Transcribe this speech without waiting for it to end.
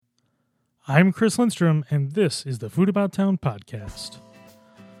I'm Chris Lindstrom, and this is the Food About Town podcast.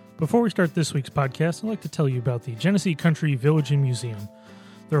 Before we start this week's podcast, I'd like to tell you about the Genesee Country Village and Museum.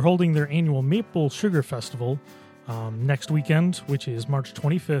 They're holding their annual Maple Sugar Festival next weekend, which is March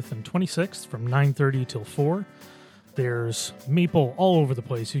 25th and 26th from 9:30 till 4. There's maple all over the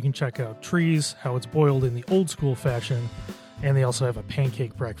place. You can check out trees, how it's boiled in the old school fashion, and they also have a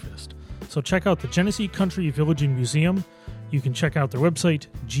pancake breakfast. So check out the Genesee Country Village and Museum. You can check out their website,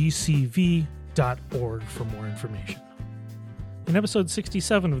 gcv.org, for more information. In episode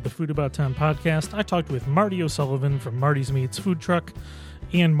 67 of the Food About Town podcast, I talked with Marty O'Sullivan from Marty's Meats Food Truck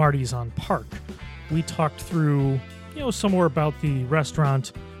and Marty's on Park. We talked through, some more about the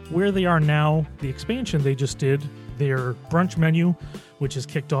restaurant, where they are now, the expansion they just did, their brunch menu, which is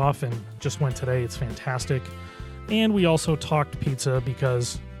kicked off and just went today. It's fantastic. And we also talked pizza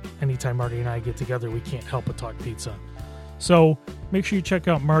because anytime Marty and I get together, we can't help but talk pizza. So make sure you check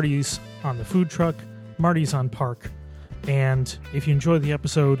out Marty's on the food truck, Marty's on Park. And if you enjoy the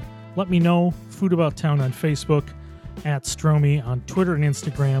episode, let me know. Food About Town on Facebook, at Stromy on Twitter and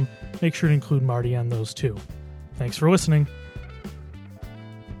Instagram. Make sure to include Marty on those too. Thanks for listening.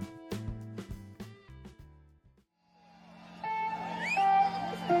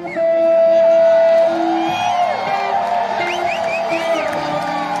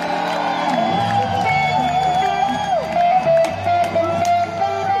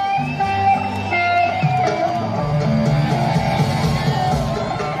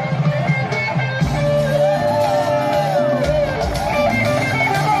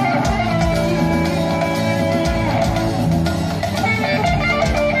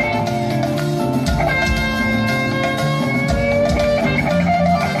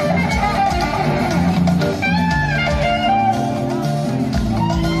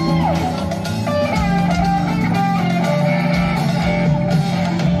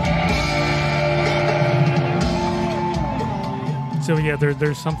 So yeah,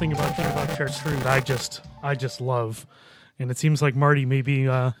 there's something about charcuterie that I just love, and it seems like Marty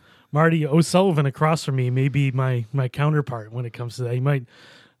O'Sullivan across from me may be my counterpart when it comes to that.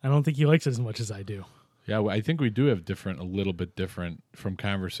 I don't think he likes it as much as I do. Yeah, well, I think we do have a little bit different from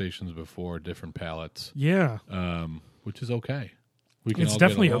conversations before, different palates. Yeah, which is okay. It's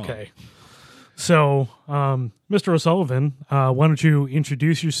definitely okay. So, Mr. O'Sullivan, why don't you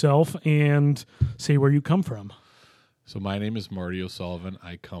introduce yourself and say where you come from? So my name is Marty O'Sullivan.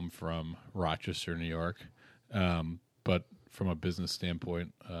 I come from Rochester, New York. But from a business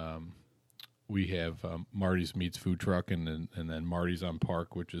standpoint, we have Marty's Meats Food Truck and then Marty's on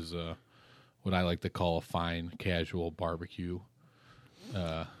Park, which is what I like to call a fine casual barbecue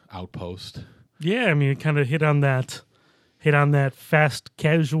outpost. Yeah, I mean, it kind of hit on that fast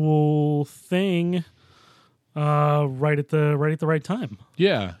casual thing right at the right time.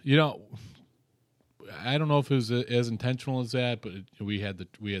 Yeah, I don't know if it was as intentional as that, but we had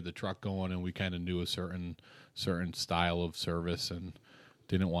the truck going, and we kind of knew a certain style of service, and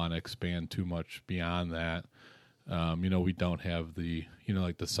didn't want to expand too much beyond that. We don't have the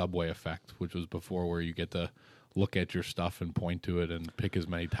like the Subway effect, which was before, where you get to look at your stuff and point to it and pick as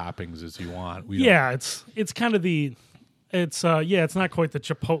many toppings as you want. It's kind of it's not quite the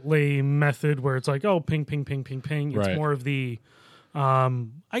Chipotle method where it's like, oh, ping, ping, ping, ping, ping. It's right. More of the,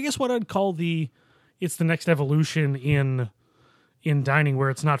 I guess what I'd call it's the next evolution in dining,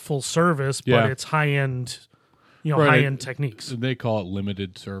 where it's not full service, but it's high end, high end techniques. They call it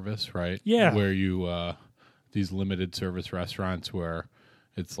limited service, right? Yeah. Where you these limited service restaurants where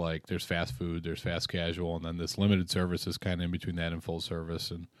it's like there's fast food, there's fast casual, and then this limited service is kind of in between that and full service,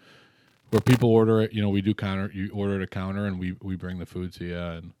 and where people order it. We do counter. You order at a counter, and we bring the food to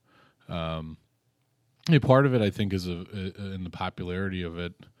you. And part of it, I think, is in the popularity of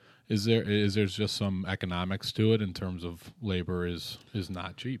it. Is there's just some economics to it in terms of labor is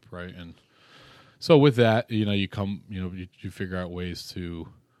not cheap, right? And so with that, you figure out ways to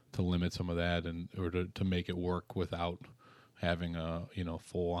limit some of that or to make it work without having a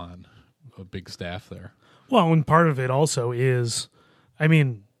full on a big staff there. Well, and part of it also is, I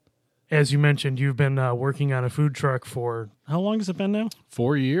mean, as you mentioned, you've been working on a food truck for, how long has it been now?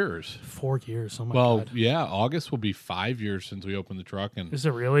 4 years. 4 years. Oh my God. God. Yeah, August will be 5 years since we opened the truck. And is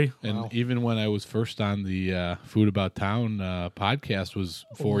it really? And wow. Even when I was first on the Food About Town podcast was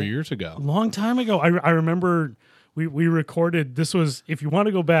 4 years ago. A long time ago. I remember we recorded, this was, if you want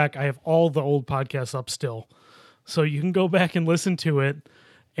to go back, I have all the old podcasts up still. So you can go back and listen to it.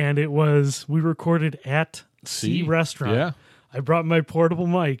 And we recorded at C Restaurant. Yeah. I brought my portable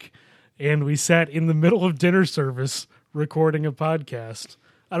mic. And we sat in the middle of dinner service recording a podcast.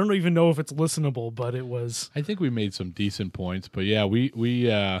 I don't even know if it's listenable, but it was. I think we made some decent points, but yeah, we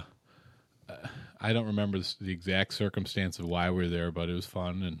I don't remember the exact circumstance of why we were there, but it was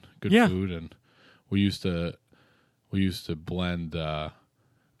fun and good Yeah. food, and we used to blend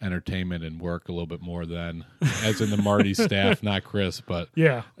entertainment and work a little bit more then, as in the Marty staff, not Chris, but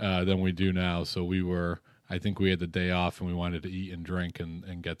Yeah. than we do now. So I think we had the day off and we wanted to eat and drink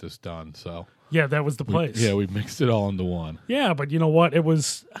and get this done. So Yeah, that was the place. we mixed it all into one. Yeah, but you know what? It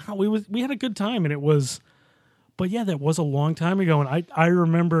was we had a good time, and it was. But yeah, that was a long time ago, and I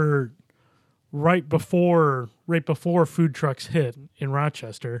remember right before food trucks hit in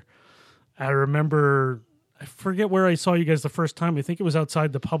Rochester. I remember, I forget where I saw you guys the first time. I think it was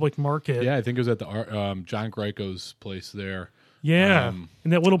outside the public market. Yeah, I think it was at the John Greco's place there. Yeah,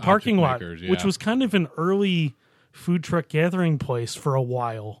 in that little parking lot, Makers, which yeah. was kind of an early food truck gathering place for a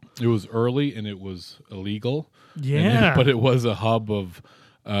while. It was early and it was illegal. Yeah. But it was a hub of,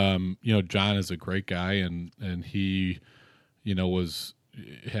 John is a great guy, and he,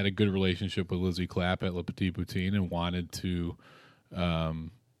 had a good relationship with Lizzie Clapp at Le Petit Poutine and wanted to,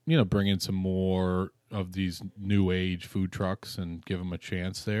 bring in some more of these new age food trucks and give them a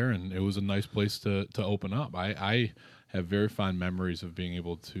chance there. And it was a nice place to open up. I have very fond memories of being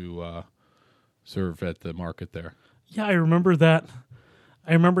able to serve at the market there. Yeah, I remember that.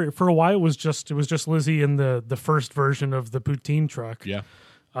 I remember for a while it was just Lizzie in the first version of the poutine truck. Yeah.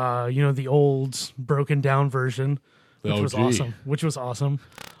 The old broken down version, The which was OG. awesome.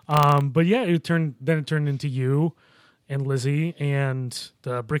 But yeah, it turned into you and Lizzie and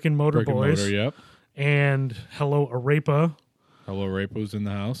the Brick and Mortar Brick and Boys Mortar, yep. and Hello Arepa. Hello Rapo's in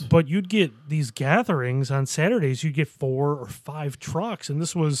the house. But you'd get these gatherings on Saturdays. You'd get 4 or 5 trucks, and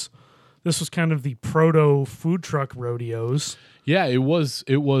this was kind of the proto food truck rodeos. Yeah, it was.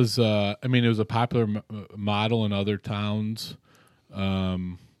 It was a popular model in other towns.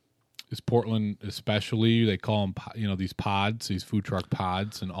 Is Portland especially? They call them, these pods, these food truck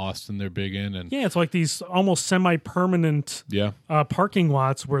pods. In Austin, they're big in. And Yeah, it's like these almost semi-permanent yeah, parking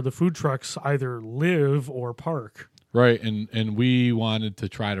lots where the food trucks either live or park. right. And we wanted to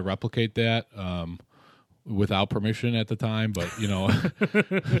try to replicate that. Without permission at the time, but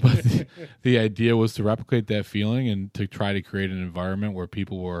but the idea was to replicate that feeling and to try to create an environment where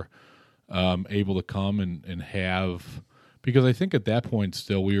people were able to come and have, because I think at that point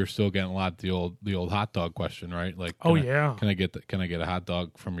still we were still getting a lot of the old hot dog question, right? Like, can I get a hot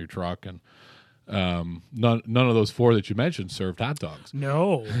dog from your truck? And none of those 4 that you mentioned served hot dogs.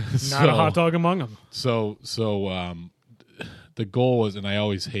 No, not a hot dog among them. So the goal was, and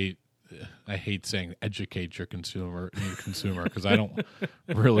I hate saying educate your consumer because I don't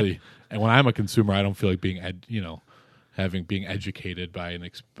really, and when I'm a consumer, I don't feel like being being educated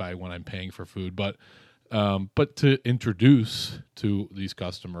by when I'm paying for food, but to introduce to these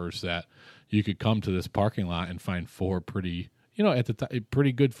customers that you could come to this parking lot and find 4 pretty, at the time,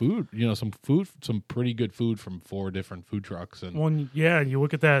 pretty good food, some pretty good food from 4 different food trucks. And you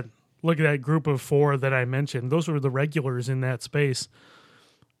look at that group of 4 that I mentioned. Those were the regulars in that space.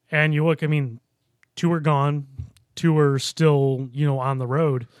 And you look, 2 are gone, 2 are still, on the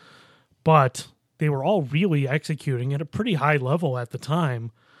road, but they were all really executing at a pretty high level at the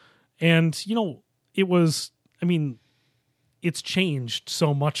time. And, it was, it's changed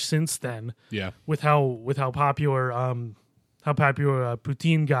so much since then. yeah, With how popular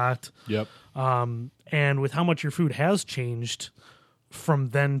poutine got. yep, And with how much your food has changed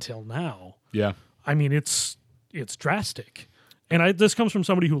from then till now. yeah, It's drastic. And this comes from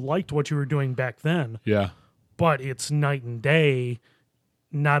somebody who liked what you were doing back then, yeah. but it's night and day,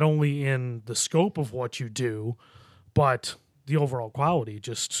 not only in the scope of what you do, but the overall quality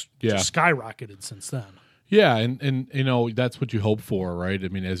just skyrocketed since then. Yeah, and that's what you hope for, right?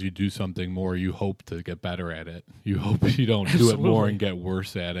 As you do something more, you hope to get better at it. You hope you don't do it more and get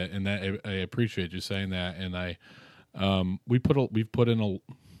worse at it. And that I appreciate you saying that. And we've put in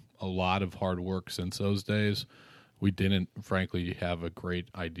a lot of hard work since those days. We didn't, frankly, have a great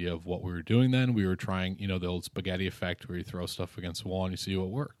idea of what we were doing then. We were trying, the old spaghetti effect where you throw stuff against the wall and you see what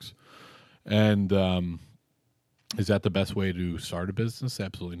works. And is that the best way to start a business?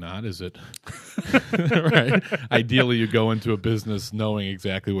 Absolutely not. Is it? Right. Ideally, you go into a business knowing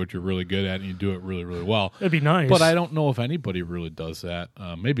exactly what you're really good at and you do it really, really well. It'd be nice. But I don't know if anybody really does that.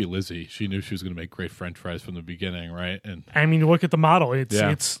 Maybe Lizzie. She knew she was going to make great French fries from the beginning, right? And you look at the model.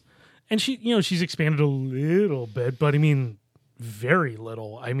 It's and she's expanded a little bit, but very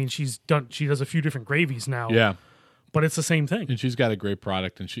little. She does a few different gravies now. yeah. But it's the same thing. And she's got a great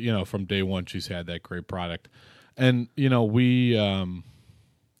product, and she, from day one, she's had that great product. And we,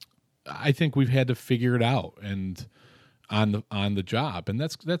 I think we've had to figure it out and on the job, and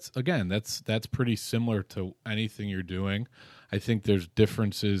that's pretty similar to anything you're doing. I think there's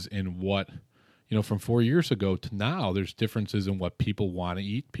differences in what from 4 years ago to now, there's differences in what people want to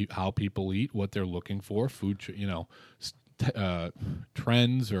eat, how people eat, what they're looking for, food,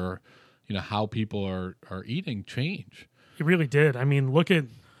 trends, or how people are eating change. It really did. I mean, look at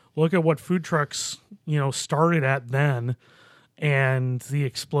what food trucks started at then, and the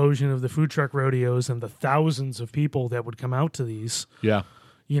explosion of the food truck rodeos and the thousands of people that would come out to these. Yeah.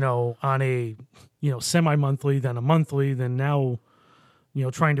 On a semi-monthly, then a monthly, then now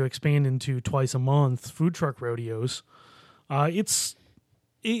trying to expand into twice a month food truck rodeos. It's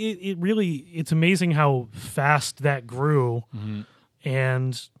amazing how fast that grew. Mm-hmm.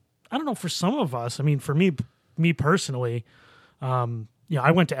 And I don't know, for some of us, I mean, for me personally,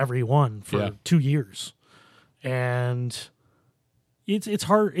 I went to every one for 2 years, and it's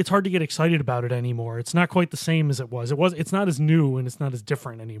hard to get excited about it anymore. It's not quite the same as it was. It's not as new, and it's not as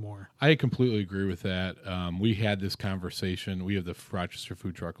different anymore. I completely agree with that. We had this conversation. We have the Rochester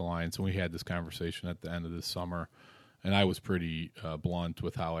Food Truck Alliance, and we had this conversation at the end of this summer, and I was pretty blunt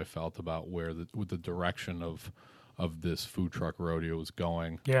with how I felt about with the direction of this food truck rodeo was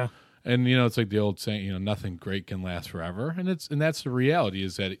going. Yeah. And it's like the old saying, nothing great can last forever, and that's the reality,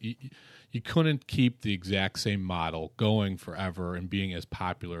 is that you couldn't keep the exact same model going forever and being as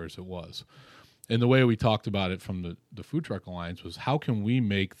popular as it was. And the way we talked about it from the Food Truck Alliance was, how can we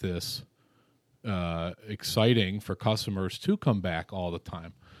make this exciting for customers to come back all the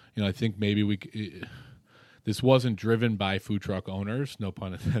time? I think maybe this wasn't driven by food truck owners, no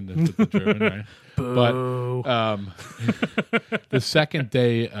pun intended with the driven, right? Boo. But the second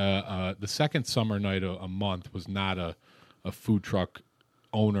day, the second summer night a month was not a food truck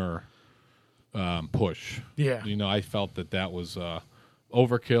owner push. Yeah. I felt that was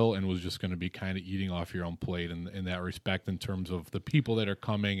overkill and was just going to be kind of eating off your own plate in that respect, in terms of the people that are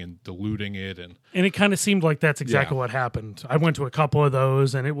coming and diluting it. And it kind of seemed like that's exactly what happened. I went to a couple of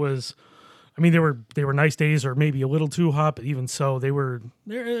those, and it was, I mean, they were nice days, or maybe a little too hot, but even so, they were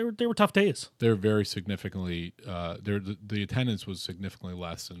tough days. They're very significantly the attendance was significantly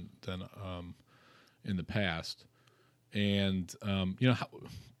less than in the past, and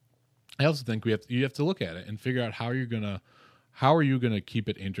I also think you have to look at it and figure out how are you gonna keep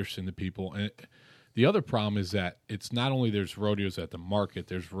it interesting to people. And the other problem is that it's not only there's rodeos at the market,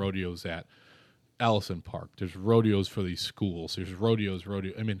 there's rodeos at Ellison Park, there's rodeos for these schools, there's rodeos.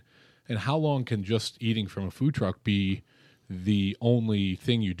 I mean. And how long can just eating from a food truck be the only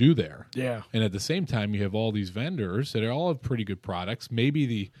thing you do there? Yeah. And at the same time, you have all these vendors that all have pretty good products. Maybe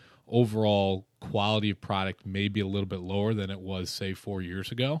the overall quality of product may be a little bit lower than it was, say, 4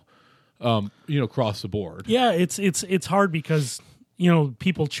 years ago, across the board. Yeah, it's hard because,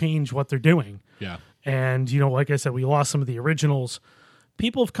 people change what they're doing. Yeah. And, like I said, we lost some of the originals.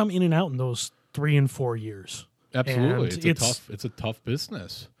 People have come in and out in those 3 and 4 years. Absolutely. It's a tough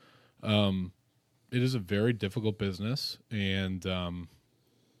business. It is a very difficult business, and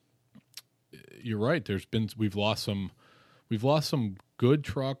you're right. We've lost some good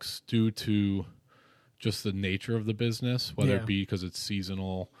trucks due to just the nature of the business, whether it be because it's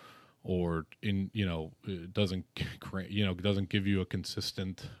seasonal or it doesn't give you a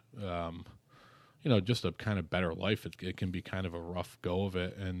consistent just a kind of better life. It can be kind of a rough go of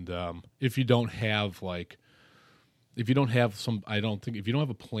it, and if you don't have if you don't have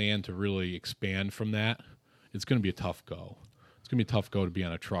a plan to really expand from that, it's going to be a tough go. It's going to be a tough go to be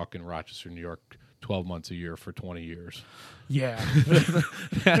on a truck in Rochester, New York, 12 months a year for 20 years. Yeah.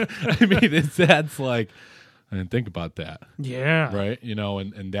 I mean, that's like, I didn't think about that. Yeah. Right?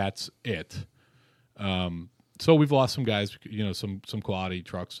 And that's it. So we've lost some guys, some quality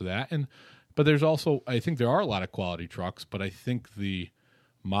trucks to that. But there's also, I think there are a lot of quality trucks, but I think the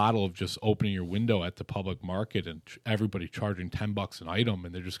model of just opening your window at the public market and everybody charging $10 an item,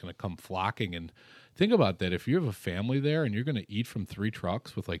 and they're just going to come flocking. And think about that. If you have a family there and you're going to eat from 3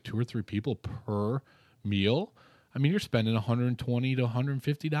 trucks with like 2 or 3 people per meal, I mean, you're spending $120 to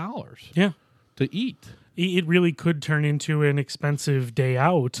 $150 to eat. It really could turn into an expensive day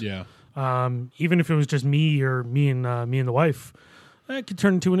out. Yeah. Even if it was just me and the wife, it could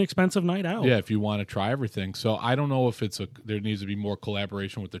turn into an expensive night out. Yeah, if you want to try everything. So I don't know if there needs to be more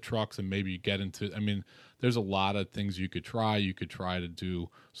collaboration with the trucks, and maybe you get into. I mean, there's a lot of things you could try. You could try to do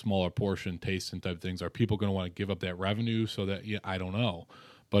smaller portion tasting type things. Are people going to want to give up that revenue? So that I don't know.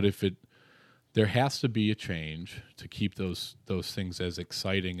 But there has to be a change to keep those things as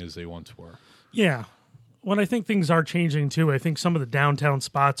exciting as they once were. Yeah. Well, I think things are changing too. I think some of the downtown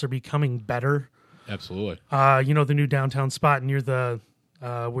spots are becoming better. Absolutely. The new downtown spot near the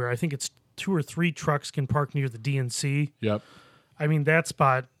where I think it's 2 or 3 trucks can park near the DNC. Yep. I mean, that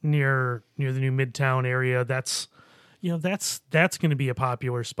spot near the new Midtown area, that's that's going to be a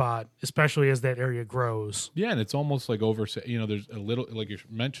popular spot, especially as that area grows. Yeah, and it's almost like there's a little, like you're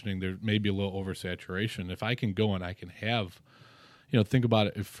mentioning, there may be a little oversaturation. If I can go and I can have, think about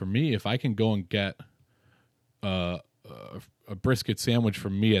it. If I can go and get a brisket sandwich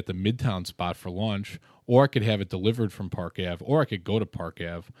from me at the Midtown spot for lunch, or I could have it delivered from Park Ave, or I could go to Park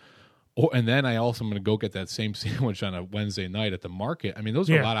Ave, and then I also am going to go get that same sandwich on a Wednesday night at the market. I mean, those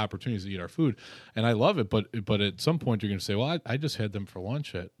are a lot of opportunities to eat our food, and I love it. But at some point, you're going to say, "Well, I just had them for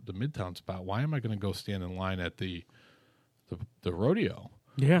lunch at the Midtown spot. Why am I going to go stand in line at the rodeo?"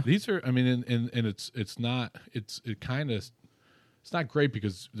 Yeah, these are. I mean, and it's not great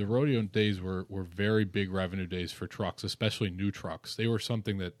because the rodeo days were very big revenue days for trucks, especially new trucks. They were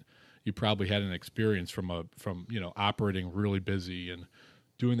something that you probably had an experience from operating really busy and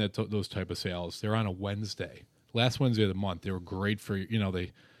doing those type of sales. They're on a Wednesday, last Wednesday of the month. They were great for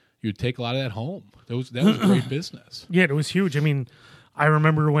you'd take a lot of that home. That was great business. Yeah, it was huge. I mean, I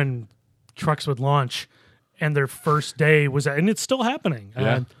remember when trucks would launch and their first day was, and it's still happening.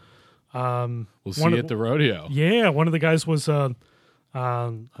 Yeah. We'll see you at the rodeo. Yeah, one of the guys was Rob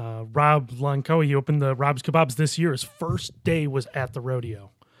Lanco. He opened the Rob's Kebabs this year. His first day was at the rodeo.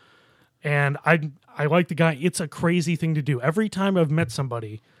 And I like the guy. It's a crazy thing to do. Every time I've met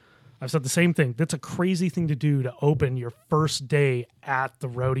somebody, I've said the same thing. That's a crazy thing to do, to open your first day at the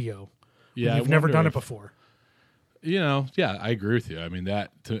rodeo. Yeah, you've never done it before. Yeah, I agree with you. I mean,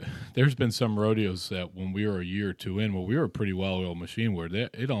 there's been some rodeos that when we were a year or two in, we were a pretty well-oiled machine where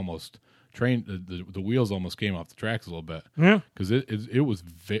it almost trained, the wheels almost came off the tracks a little bit. Yeah, because it was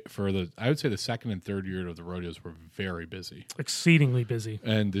I would say the second and third year of the rodeos were very busy, exceedingly busy.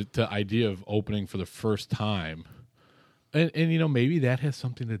 And the idea of opening for the first time, and maybe that has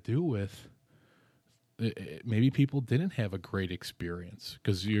something to do with maybe people didn't have a great experience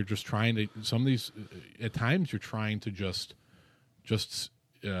because you're just trying to, some of these at times you're trying to just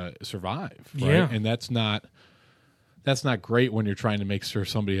survive, right? Yeah, and that's not great when you're trying to make sure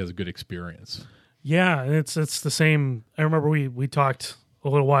somebody has a good experience. Yeah, and it's the same. I remember we talked a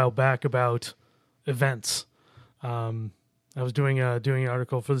little while back about events. I was doing an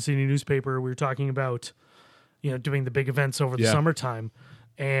article for the city newspaper. We were talking about doing the big events over the summertime,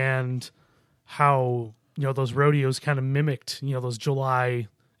 and how those rodeos kind of mimicked those July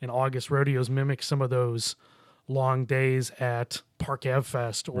and August rodeos mimicked some of those long days at Park Ave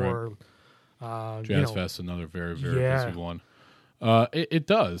Fest or. Right. Jazz Fest, another very, very busy one. It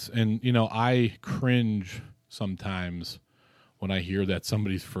does. And, I cringe sometimes when I hear that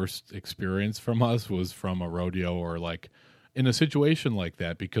somebody's first experience from us was from a rodeo or like in a situation like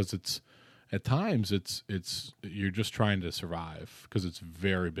that, because at times you're just trying to survive because it's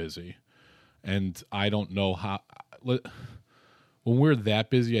very busy. And I don't know how, when we're that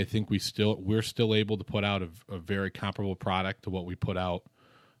busy, I think we're still able to put out a very comparable product to what we put out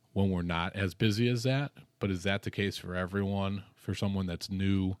when we're not as busy as that. But is that the case for everyone, for someone that's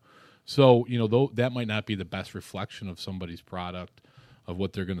new? So, though that might not be the best reflection of somebody's product, of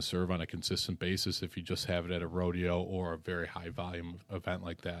what they're going to serve on a consistent basis if you just have it at a rodeo or a very high volume event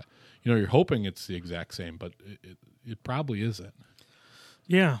like that. You're hoping it's the exact same, but it probably isn't.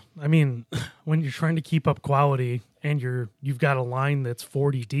 Yeah. I mean, when you're trying to keep up quality and you've got a line that's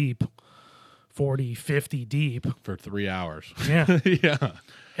 40 deep, 40, 50 deep. For 3 hours. Yeah. Yeah.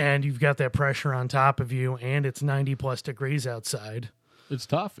 And you've got that pressure on top of you, and it's 90 plus degrees outside. It's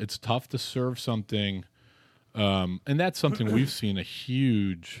tough. It's tough to serve something. And that's something we've seen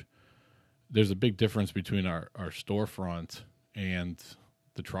there's a big difference between our storefront and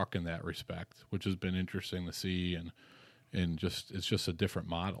the truck in that respect, which has been interesting to see. And it's just a different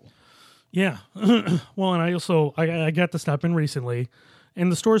model. Yeah. Well, and I got to stop in recently,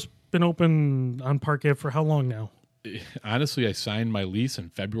 and the store's been open on Park Ave for how long now? Honestly, I signed my lease in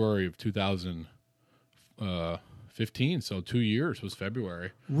February of 2015, so 2 years was February.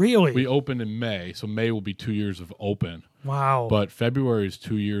 Really? We opened in May, so May will be 2 years of open. Wow. But February is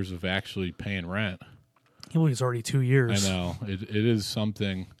 2 years of actually paying rent. It's already 2 years. I know. It is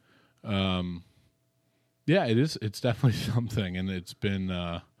something. Yeah, it is. It's definitely something, and it's been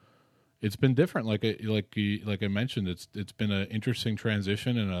different. Like I mentioned, it's been an interesting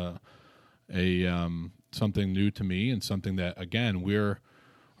transition and a something new to me, and something that, again,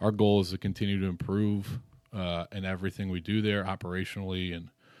 our goal is to continue to improve in everything we do there operationally,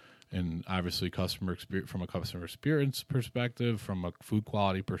 and obviously customer experience, from a customer experience perspective, from a food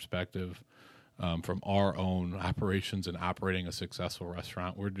quality perspective, from our own operations and operating a successful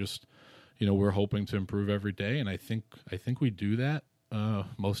restaurant. We're just we're hoping to improve every day, and I think we do that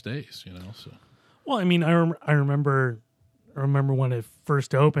most days. So. Well, I mean, I remember when it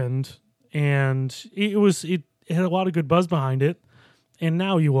first opened, and it it had a lot of good buzz behind it. And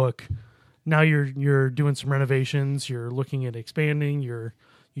now you're doing some renovations. You're looking at expanding. You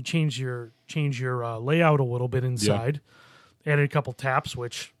change your layout a little bit inside. Yeah. Added a couple taps,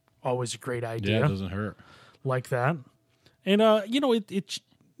 which always a great idea. Yeah, it doesn't hurt. Like that. And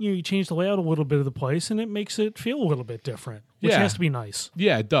you change the layout a little bit of the place, and it makes it feel a little bit different, which has to be nice.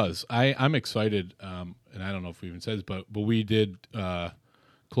 Yeah, it does. I'm excited, and I don't know if we even said this, but we did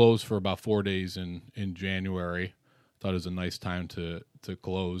close for about 4 days in January. Thought it was a nice time to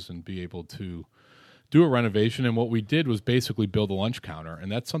close and be able to do a renovation. And what we did was basically build a lunch counter,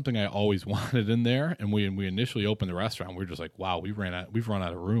 and that's something I always wanted in there. And we initially opened the restaurant, we were just like, wow, we've run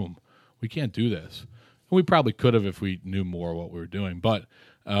out of room. We can't do this. And we probably could have if we knew more what we were doing, but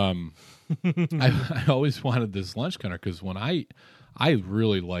I always wanted this lunch counter because when I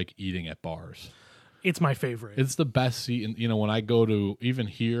really like eating at bars. It's my favorite. It's the best seat. And, when I go to, even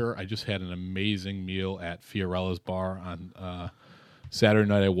here, I just had an amazing meal at Fiorella's bar on Saturday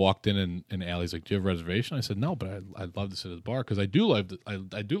night. I walked in and Allie's like, do you have a reservation? I said, no, but I'd love to sit at the bar because I do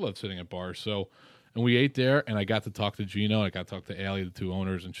love sitting at bars. So, and we ate there, and I got to talk to Gino. I got to talk to Allie, the two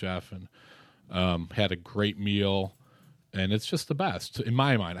owners and chef, and had a great meal. And it's just the best in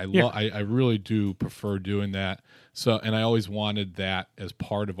my mind. I really do prefer doing that. So, and I always wanted that as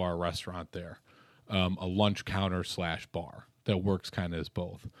part of our restaurant there. A lunch counter / bar that works kind of as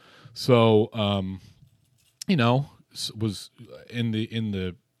both. So, was in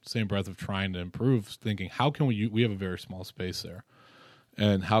the same breath of trying to improve, thinking how can we have a very small space there,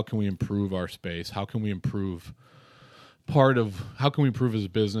 and how can we improve our space? How can we improve as a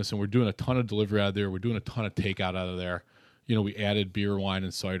business? And we're doing a ton of delivery out of there. We're doing a ton of takeout out of there. We added beer, wine,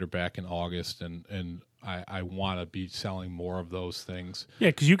 and cider back in August, and I want to be selling more of those things. Yeah,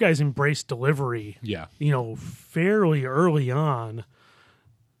 because you guys embraced delivery. Yeah, fairly early on.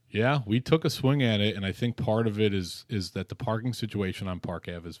 Yeah, we took a swing at it, and I think part of it is that the parking situation on Park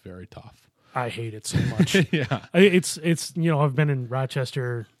Ave is very tough. I hate it so much. Yeah, it's I've been in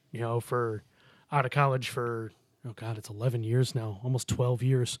Rochester, for out of college for it's 11 years now, almost 12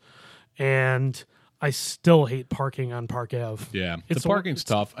 years, and I still hate parking on Park Ave. Yeah, the parking's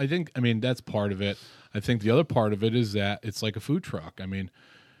tough. I mean, that's part of it. I think the other part of it is that it's like a food truck. I mean,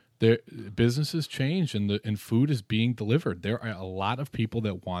 businesses change, and food is being delivered. There are a lot of people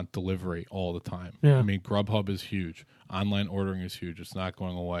that want delivery all the time. Yeah. I mean, Grubhub is huge. Online ordering is huge. It's not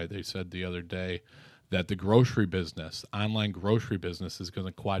going away. They said the other day that the online grocery business is going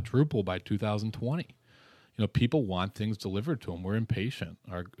to quadruple by 2020. People want things delivered to them. We're impatient,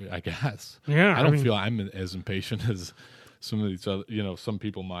 I guess. Yeah, I don't feel I'm as impatient as some of these other, some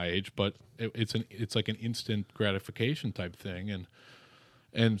people my age, but it's like an instant gratification type thing,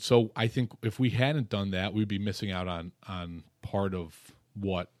 and so I think if we hadn't done that, we'd be missing out on part of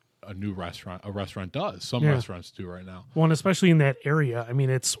what a restaurant does. Some restaurants do right now. Well, and especially in that area, I mean,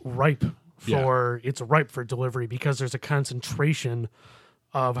 it's ripe for delivery because there's a concentration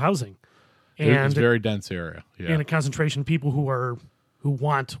of housing. And it's a very dense area, and a concentration of people who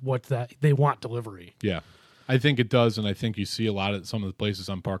want they want delivery. Yeah, I think it does, and I think you see a lot of some of the places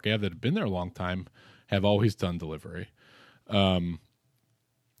on Park Ave that have been there a long time have always done delivery. But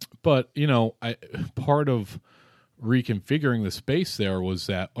part of reconfiguring the space there was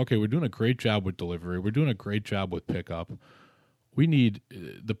that we're doing a great job with delivery, we're doing a great job with pickup. We need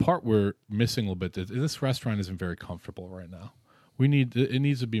the part we're missing a little bit. This restaurant isn't very comfortable right now. It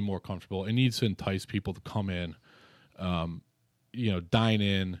needs to be more comfortable. It needs to entice people to come in, dine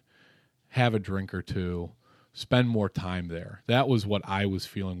in, have a drink or two, spend more time there. That was what I was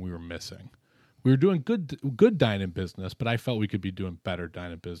feeling we were missing. We were doing good dine-in business, but I felt we could be doing better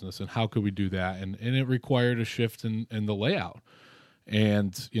dine-in business. And how could we do that? And it required a shift in the layout.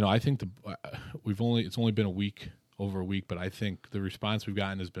 And I think it's only been over a week, but I think the response we've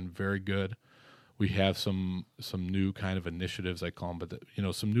gotten has been very good. We have some new kind of initiatives, I call them, but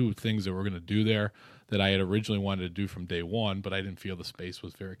some new things that we're going to do there that I had originally wanted to do from day one, but I didn't feel the space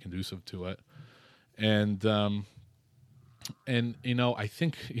was very conducive to it. And I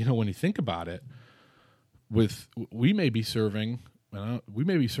think when you think about it, we may be serving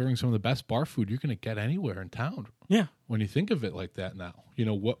some of the best bar food you're going to get anywhere in town. Yeah, when you think of it like that now,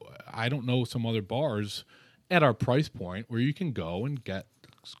 I don't know some other bars at our price point where you can go and get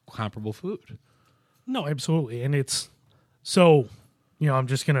comparable food. No, absolutely. And it's so, I'm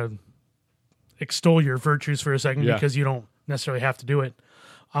just going to extol your virtues for a second because you don't necessarily have to do it.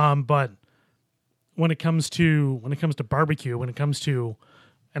 But when it comes to barbecue,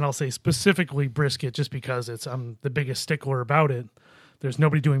 and I'll say specifically brisket, just because I'm the biggest stickler about it. There's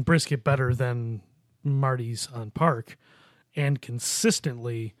nobody doing brisket better than Marty's on Park, and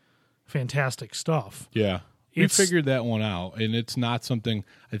consistently fantastic stuff. Yeah. We figured that one out, and it's not something.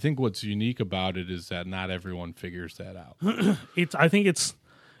 I think what's unique about it is that not everyone figures that out. I think it's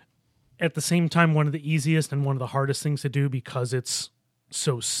at the same time one of the easiest and one of the hardest things to do because it's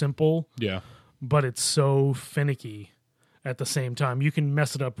so simple. Yeah. But it's so finicky at the same time. You can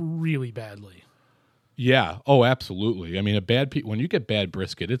mess it up really badly. Yeah. Oh, absolutely. I mean, when you get bad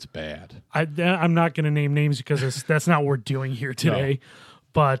brisket, it's bad. I'm not going to name names because that's not what we're doing here today. No.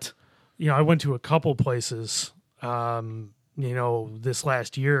 But, I went to a couple places, this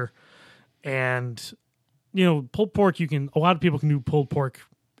last year. And, pulled pork, a lot of people can do pulled pork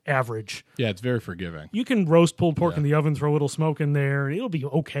average. Yeah, it's very forgiving. You can roast pulled pork in the oven, throw a little smoke in there, and it'll be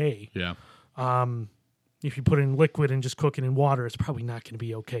okay. Yeah. If you put it in liquid and just cook it in water, it's probably not going to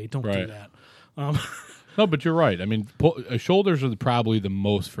be okay. Don't do that. No, but you're right. I mean, shoulders are probably the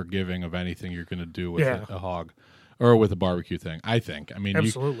most forgiving of anything you're going to do with a hog or with a barbecue thing, I think. I mean,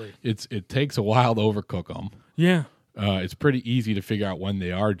 absolutely. It takes a while to overcook them. Yeah. It's pretty easy to figure out when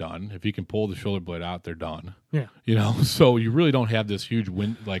they are done. If you can pull the shoulder blade out, they're done. Yeah. So you really don't have this huge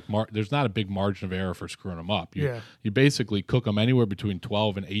there's not a big margin of error for screwing them up. You basically cook them anywhere between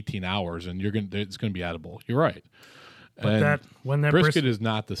 12 and 18 hours, and it's going to be edible. You're right. But when that brisket is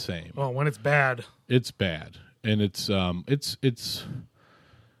not the same. Well, when it's bad, it's bad, and it's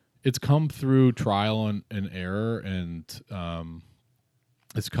come through trial and error, and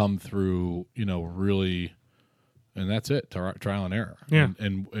it's come through really. And that's it, trial and error. Yeah.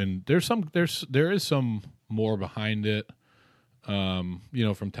 And there is some more behind it,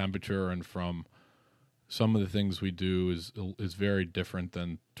 from temperature and from some of the things we do is very different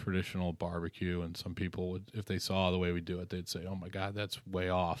than traditional barbecue. And some people would, if they saw the way we do it, they'd say, "Oh my God, that's way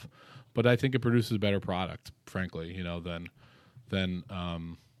off." But I think it produces a better product, frankly, than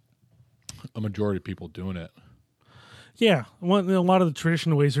a majority of people doing it. Yeah, a lot of the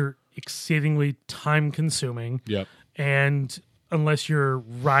traditional ways are exceedingly time-consuming. Yep. And unless you're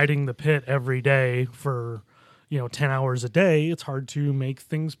riding the pit every day for 10 hours a day, it's hard to make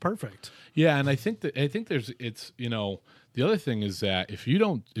things perfect. the other thing is that if you're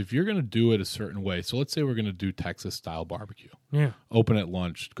going to do it a certain way, so let's say we're going to do Texas style barbecue. Yeah. Open at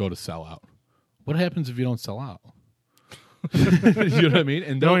lunch, go to sell out. What happens if you don't sell out? You know what I mean?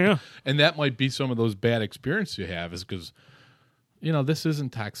 And and that might be some of those bad experiences you have is because this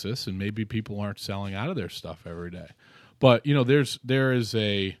isn't Texas, and maybe people aren't selling out of their stuff every day. But there's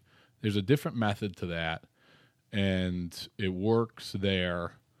a different method to that, and it works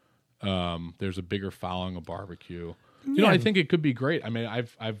there. There's a bigger following of barbecue. I think it could be great. I mean,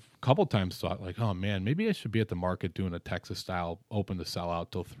 I've a couple times thought like, oh man, maybe I should be at the market doing a Texas style open to sell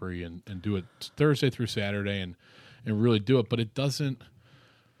out till 3 and do it Thursday through Saturday and really do it. But it doesn't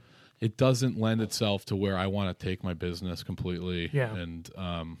lend itself to where I want to take my business completely. Yeah.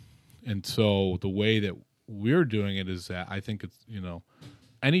 And so the way that we're doing it is that I think it's,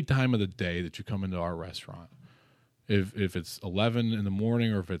 any time of the day that you come into our restaurant, if it's 11 in the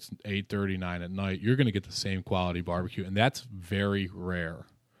morning or if it's 8:30, 9 at night, you're going to get the same quality barbecue. And that's very rare.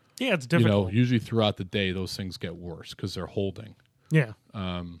 Yeah, it's difficult. Usually throughout the day, those things get worse because they're holding. Yeah.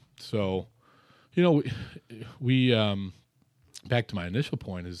 So, we back to my initial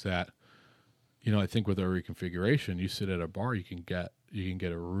point is that, I think with our reconfiguration, you sit at a bar, you can get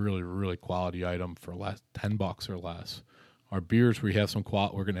a really, really quality item for less, $10 or less. Our beers, we have some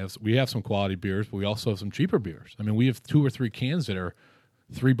some quality beers, but we also have some cheaper beers. I mean, we have 2 or 3 cans that are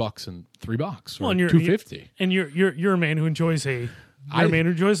 $3 and $3 or $2.50. And you're a man who enjoys a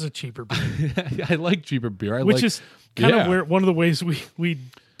cheaper beer. I like cheaper beer, which is kind of where one of the ways we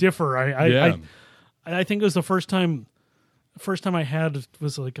differ. I think it was the first time I had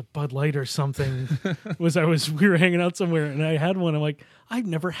was like a Bud Light or something. We were hanging out somewhere and I had one. I'm like, I've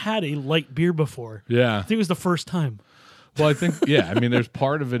never had a light beer before. Yeah, I think it was the first time. Well, I think I mean, there's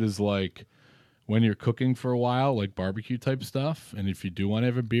part of it is like when you're cooking for a while, like barbecue type stuff, and if you do want to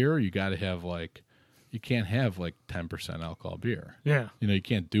have a beer, you got to have you can't have 10% alcohol beer. Yeah, you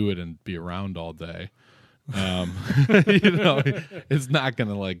can't do it and be around all day. It's not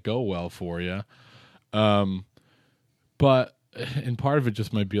gonna go well for you. But and part of it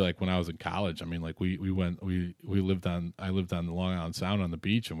just might be when I was in college. I mean, we lived on the Long Island Sound on the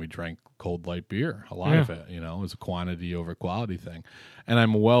beach, and we drank cold light beer. A lot of it, it was a quantity over quality thing, and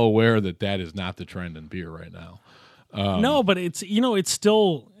I'm well aware that is not the trend in beer right now. No, but it's it's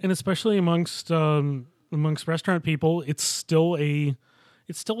still, and especially amongst restaurant people, it's still a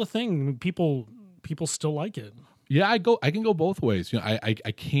thing. People still like it. Yeah, I can go both ways. I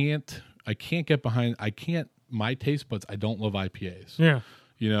can't get behind. My taste buds, I don't love IPAs. Yeah.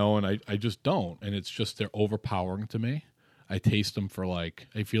 And I just don't. And it's just, they're overpowering to me. I taste them for I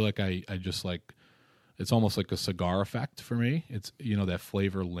feel like I just It's almost like a cigar effect for me. It's, that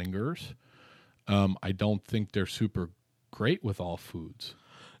flavor lingers. I don't think they're super great with all foods.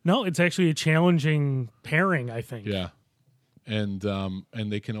 No, it's actually a challenging pairing, I think. Yeah. And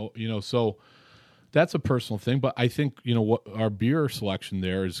they can, so that's a personal thing. But I think, what our beer selection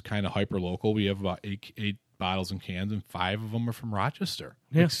there is kind of hyper local. We have about eight bottles and cans, and 5 of them are from Rochester.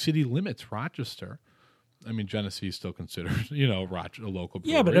 Yeah. Like city limits, Rochester. I mean, Genesee is still considered, a local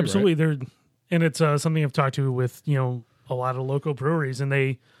brewery. Yeah, but absolutely. Right? And it's something I've talked to with, a lot of local breweries, and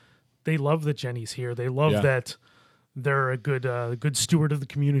they love that Jenny's here. They love that they're a good steward of the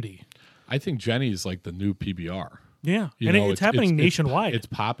community. I think Jenny's like the new PBR. Yeah, it's happening nationwide. It's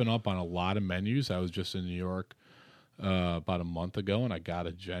popping up on a lot of menus. I was just in New York about a month ago, and I got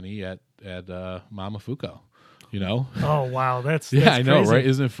a Jenny at Mama Fuko. Oh wow, that's I know, crazy. right?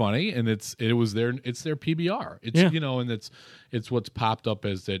 Isn't it funny? And it's their PBR. It's and it's what's popped up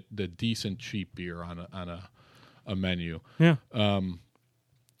as the decent cheap beer on a menu. Yeah.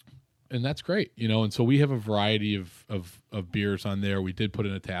 And that's great, and so we have a variety of beers on there. We did put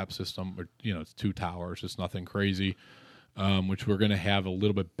in a tap system, it's 2 towers. It's nothing crazy, which we're going to have a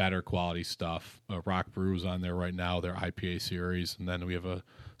little bit better quality stuff. Rock Brew's on there right now, their IPA series. And then we have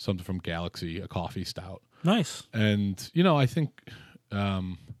something from Galaxy, a coffee stout. Nice. And, I think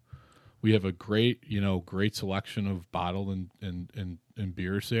we have a great selection of bottled and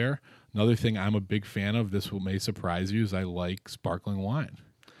beers there. Another thing I'm a big fan of, this may surprise you, is I like sparkling wine.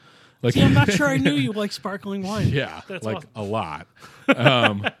 Like, see, I'm not sure I knew you like sparkling wine. Yeah, that's like awesome. A lot.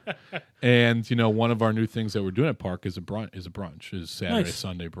 And one of our new things that we're doing at Park is is Saturday, Nice.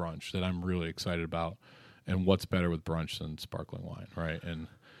 Sunday brunch that I'm really excited about. And what's better with brunch than sparkling wine, right? And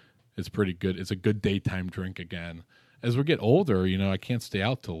it's pretty good. It's a good daytime drink again. As we get older, I can't stay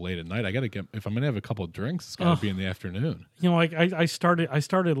out till late at night. I got to if I'm going to have a couple of drinks, it's got to be in the afternoon. Like I started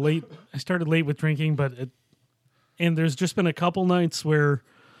late. I started late with drinking, and there's just been a couple nights where,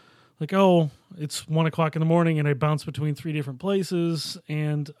 like, it's 1 o'clock in the morning and I bounce between 3 different places,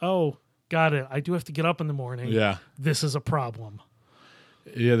 and got it. I do have to get up in the morning. Yeah. This is a problem.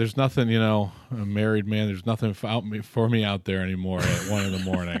 Yeah, there's nothing, a married man, there's nothing for me out there anymore at 1 in the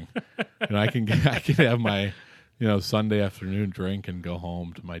morning. I can have my, Sunday afternoon drink and go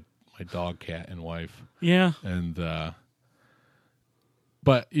home to my dog, cat, and wife. Yeah. And,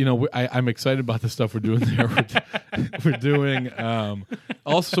 but, I'm excited about the stuff we're doing there. We're doing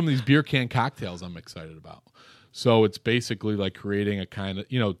also some of these beer can cocktails I'm excited about. So it's basically like creating a kind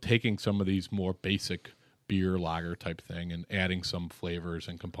of, taking some of these more basic beer lager type thing and adding some flavors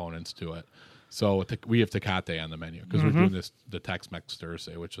and components to it. So we have Tecate on the menu because we're doing the Tex-Mex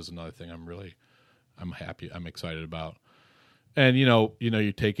Thursday, which is another thing I'm excited about. And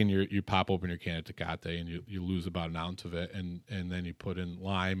you're taking you pop open your can of Tecate and you lose about an ounce of it, and then you put in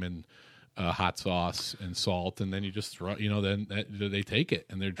lime and hot sauce and salt, and then you just throw then they take it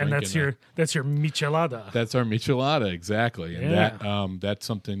and they're drinking. And that's your michelada. That's our michelada, exactly. And Yeah. that's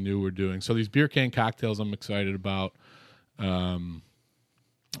something new we're doing. So these beer can cocktails I'm excited about.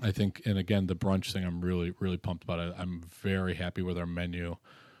 I think, and again, the brunch thing I'm really, really pumped about it. I'm very happy with our menu.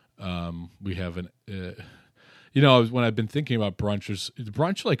 We have when I've been thinking about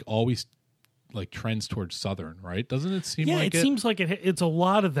brunch like always like trends towards Southern, right? Doesn't it seem like it? Yeah, it seems like it's a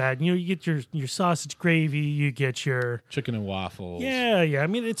lot of that. You get your sausage gravy, you get your chicken and waffles. Yeah. I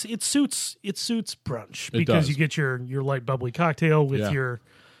mean, it suits brunch It because does. you get your light bubbly cocktail with Yeah.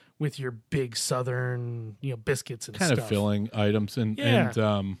 your big Southern biscuits and kind stuff. of filling items and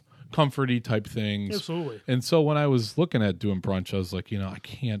comforty type things. Absolutely. And so when I was looking at doing brunch, I was like, I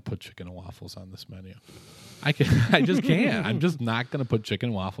can't put chicken and waffles on this menu. I just can't. I'm just not going to put chicken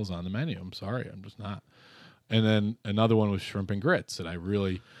and waffles on the menu. I'm sorry. I'm just not. And then another one was shrimp and grits that I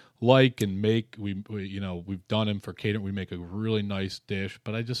really like and make. We've done them for catering. We make a really nice dish,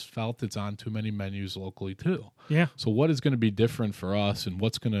 but I just felt it's on too many menus locally too. Yeah. So what is going to be different for us, and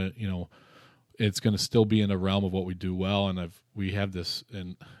what's going to, it's going to still be in the realm of what we do well. And we have this,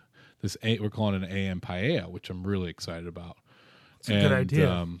 and we're calling it an AM paella, which I'm really excited about. It's a good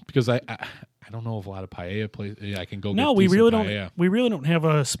idea. Because I don't know of a lot of paella places. I can go. No, get we decent really paella. don't. We really don't have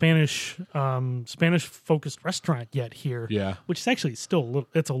a Spanish focused restaurant yet here. Yeah, which is actually still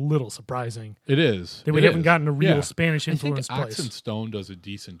it's a little surprising. It is that we It haven't is. gotten a real Yeah. Spanish I think influence Ox place. and Stone does a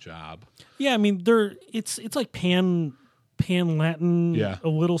decent job. Yeah, I mean it's like pan Latin, Yeah. a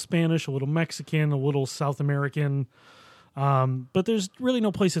little Spanish, a little Mexican, a little South American. But there's really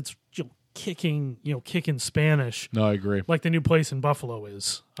no place that's kicking Spanish No, I agree. like the new place in Buffalo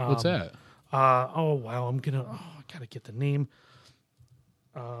is. What's that? I gotta get the name.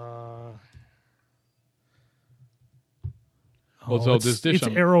 Well, so it's, this dish,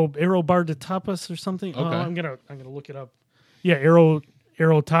 it's Aero Bar de Tapas or something. Okay. I'm gonna look it up. Yeah, Aero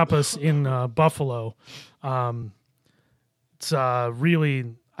Tapas in Buffalo. It's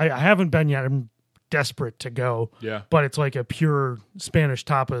really I haven't been yet. I'm desperate to go. Yeah. But it's like a pure Spanish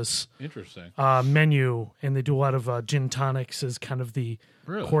tapas Interesting. menu, and they do a lot of gin tonics as kind of the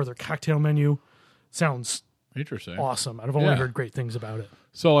Really? core of their cocktail menu. Sounds Interesting. awesome. I've only Yeah. heard great things about it.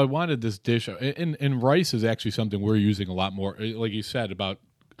 So I wanted this dish, and rice is actually something we're using a lot more. Like you said about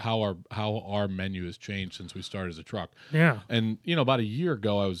how our menu has changed since we started as a truck. Yeah. And about a year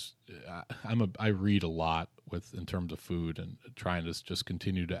ago, I read a lot in terms of food and trying to just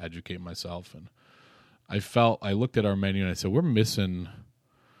continue to educate myself. And I looked at our menu and I said we're missing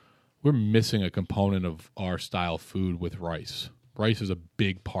a component of our style food with rice. Rice is a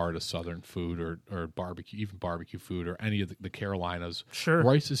big part of Southern food or barbecue, even barbecue food or any of the Carolinas. Sure.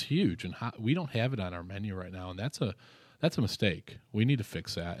 Rice is huge, and we don't have it on our menu right now, and that's a mistake. We need to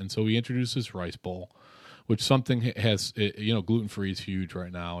fix that. And so we introduced this rice bowl, which something has, gluten-free is huge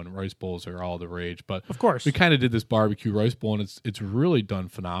right now, and rice bowls are all the rage. But Of course. we kind of did this barbecue rice bowl, and it's really done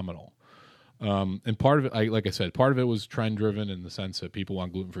phenomenal. And part of it, like I said, part of it was trend-driven in the sense that people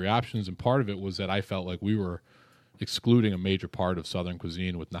want gluten-free options, and part of it was that I felt like we were excluding a major part of Southern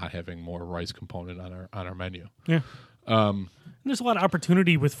cuisine with not having more rice component on our menu. Yeah. And there's a lot of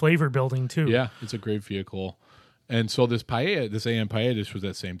opportunity with flavor building too. Yeah, it's a great vehicle. And so this AM paella dish was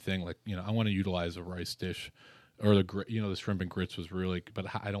that same thing. Like, I want to utilize a rice dish, or the shrimp and grits was really, but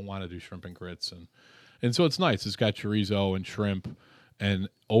I don't want to do shrimp and grits. And so it's nice. It's got chorizo and shrimp and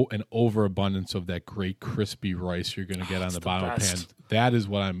an overabundance of that great crispy rice you're going to get on the bottom of the pan. That is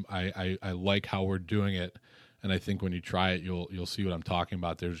what I like how we're doing it. And I think when you try it, you'll see what I'm talking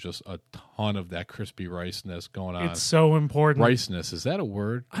about. There's just a ton of that crispy riceness going on. It's so important. Riceness, is that a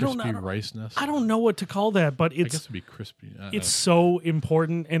word? Crispy riceness? I don't know what to call that, but I guess it'd be crispy. It's so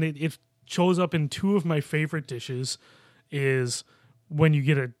important, and it shows up in two of my favorite dishes. Is when you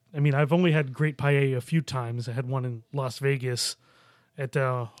get I've only had great paella a few times. I had one in Las Vegas at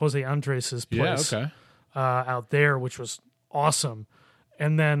Jose Andres' place. Yeah, okay. Out there, which was awesome.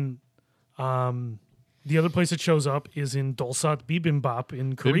 And then the other place it shows up is in Dolsat Bibimbap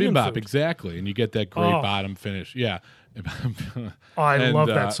in Korean Bibimbap, food. exactly. And you get that great bottom finish. Yeah. I love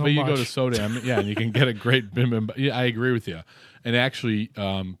that so much. But you go to Sodam, and you can get a great bibimbap. Yeah, I agree with you. And actually,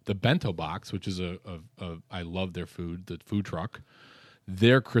 the bento box, which is I love their food, the food truck,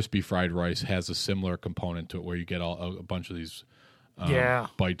 their crispy fried rice has a similar component to it where you get a bunch of these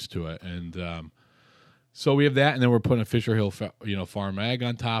bites to it. And so we have that, and then we're putting a Fisher Hill, farm egg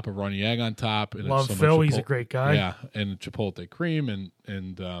on top, a runny egg on top. And love Phil; he's a great guy. Yeah, and chipotle cream, and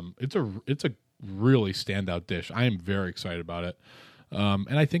it's a really standout dish. I am very excited about it,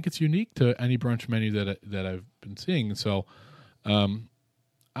 and I think it's unique to any brunch menu that I've been seeing. So, I'm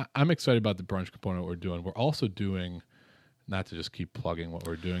excited about the brunch component we're doing. We're also doing. Not to just keep plugging what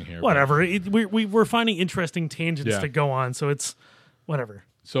we're doing here. Whatever. We're finding interesting tangents to go on, so it's whatever.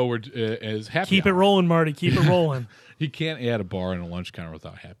 So we're as happy. Keep hour. it rolling, Marty. Keep it rolling. You can't add a bar and a lunch counter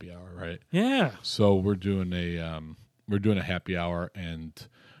without happy hour, right? Yeah. So we're doing a happy hour, and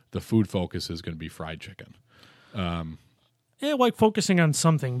the food focus is going to be fried chicken. Like focusing on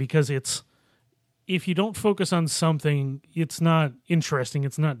something, because if you don't focus on something, it's not interesting.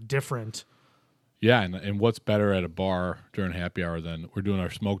 It's not different. Yeah, and what's better at a bar during happy hour than we're doing our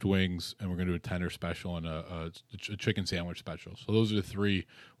smoked wings, and we're going to do a tender special and a chicken sandwich special. So those are the three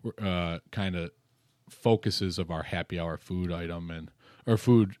kind of focuses of our happy hour food item or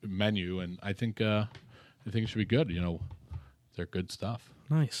food menu, and I think it should be good. They're good stuff.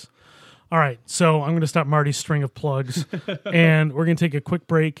 Nice. All right, so I'm going to stop Marty's string of plugs, and we're going to take a quick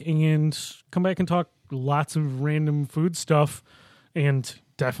break and come back and talk lots of random food stuff and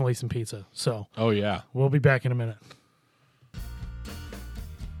definitely some pizza. So, oh yeah, we'll be back in a minute.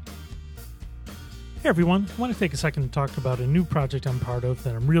 Hey everyone, I want to take a second to talk about a new project I'm part of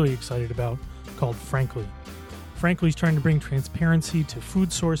that I'm really excited about called Frankly. Frankly is trying to bring transparency to food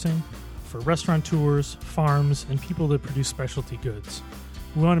sourcing for restaurateurs, farms, and people that produce specialty goods.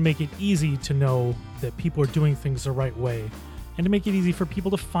 We want to make it easy to know that people are doing things the right way, and to make it easy for people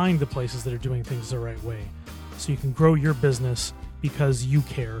to find the places that are doing things the right way, so you can grow your business because you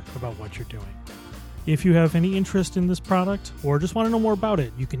care about what you're doing. If you have any interest in this product or just want to know more about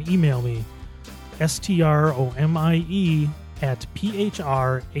it, you can email me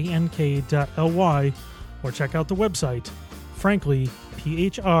stromie@phrank.ly or check out the website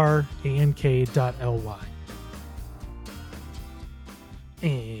franklyphrank.ly.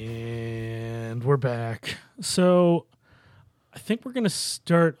 And we're back. So I think we're going to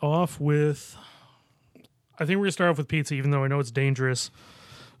start off with I think we're gonna start off with pizza, even though I know it's dangerous,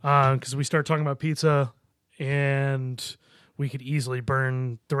 because we start talking about pizza, and we could easily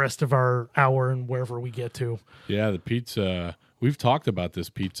burn the rest of our hour and wherever we get to. Yeah, the pizza. We've talked about this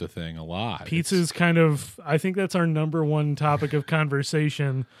pizza thing a lot. Pizza's kind of, I think that's our number one topic of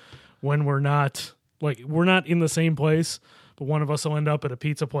conversation when we're not in the same place, but one of us will end up at a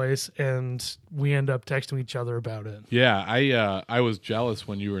pizza place and we end up texting each other about it. Yeah, I was jealous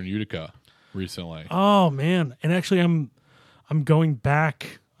when you were in Utica recently. Oh man. And actually I'm going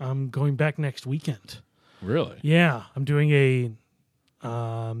back. I'm going back next weekend. Really? Yeah. I'm doing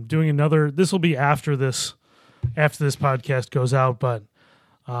another, this will be after this podcast goes out, but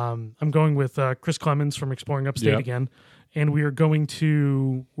I'm going with Chris Clemens from Exploring Upstate again, and we're doing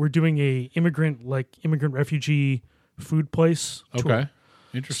a immigrant refugee food place tour. Okay,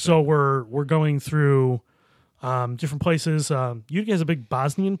 interesting. So we're going through different places. Utica has a big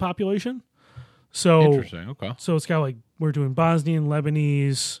Bosnian population, so interesting. Okay, so it's got we're doing Bosnian,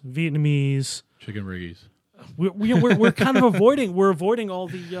 Lebanese, Vietnamese, chicken riggies. We're kind of avoiding all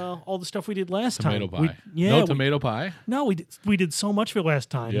the stuff we did last Tomato time. pie. No tomato pie? No, we did so much of it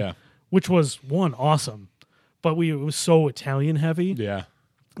last time. Yeah. Which was awesome, but it was so Italian heavy. Yeah.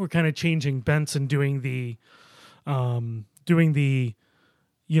 We're kind of changing bents and doing the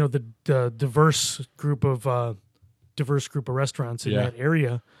diverse group of restaurants in that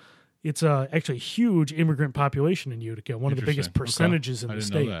area. It's actually a huge immigrant population in Utica, one of the biggest percentages in the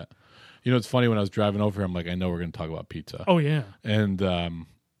state. I didn't know that. You know, it's funny when I was driving over here, I'm like, I know we're going to talk about pizza. Oh, yeah. And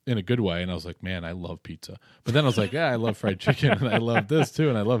in a good way. And I was like, man, I love pizza. But then I was like, yeah, I love fried chicken and I love this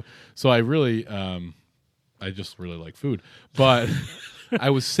too. And so I really, I just really like food. But I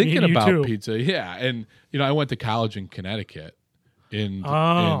was thinking about pizza. Yeah. And, I went to college in Connecticut, in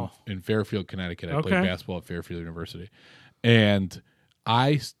Fairfield, Connecticut. I played basketball at Fairfield University. And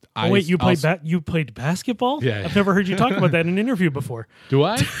you played basketball? Yeah. I've never heard you talk about that in an interview before. Do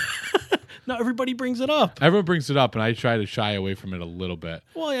I? No, everybody brings it up. Everyone brings it up, and I try to shy away from it a little bit.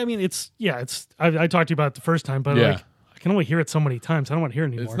 Well, I mean, I talked to you about it the first time, but I can only hear it so many times. I don't want to hear it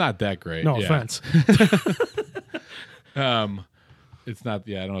anymore. It's not that great. No offense. It's not.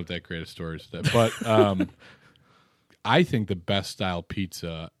 Yeah, I don't have that great of stories, but I think the best style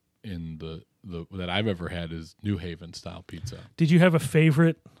pizza in the that I've ever had is New Haven style pizza. Did you have a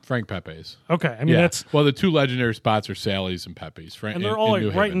favorite? Frank Pepe's. Okay, I mean that's the two legendary spots are Sally's and Pepe's. And they're all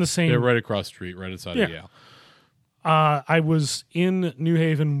right in the same. They're right across the street, right outside of Yale. I was in New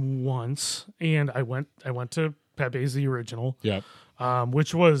Haven once, and I went to Pepe's, the original. Yep.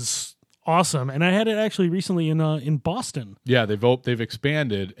 Which was awesome, and I had it actually recently in Boston. Yeah, they've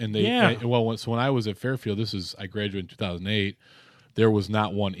expanded, and so when I was at Fairfield, I graduated in 2008. There was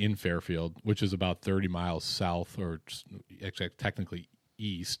not one in Fairfield, which is about 30 miles south, or actually technically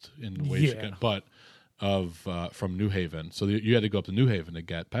east in Michigan, but from New Haven. So you had to go up to New Haven to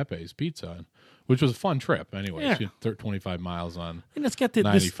get Pepe's Pizza, which was a fun trip. Anyway, 25 miles on, and it's got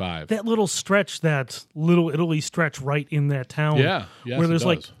 95. That little stretch, that Little Italy stretch right in that town. Yeah, yes, where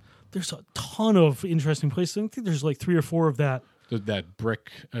there's a ton of interesting places. I think there's 3 or 4 of that. That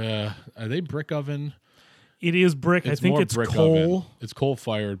brick. Are they brick oven? It is brick. I think it's coal. Oven. It's coal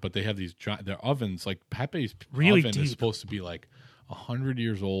fired, but they have these their ovens. Like Pepe's really oven deep. Is supposed to be 100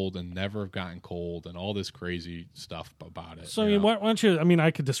 years old and never have gotten cold, and all this crazy stuff about it. So why don't you? I mean, I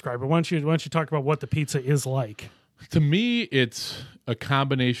could describe it. Why don't you talk about what the pizza is like? To me, it's a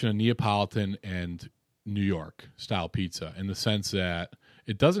combination of Neapolitan and New York style pizza in the sense that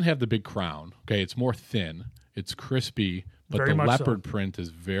it doesn't have the big crown. Okay, it's more thin. It's crispy. But very the leopard print is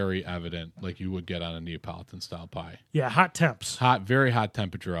very evident, like you would get on a Neapolitan-style pie. Yeah, hot temps. Very hot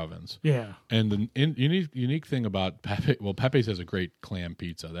temperature ovens. Yeah. And the unique thing about Pepe's has a great clam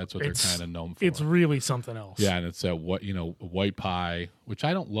pizza. That's what they're kind of known for. It's really something else. Yeah, and it's white pie, which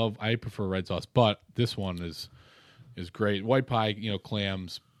I don't love. I prefer red sauce, but this one is great. White pie,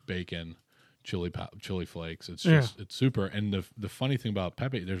 clams, bacon, chili flakes. It's just it's super. And the funny thing about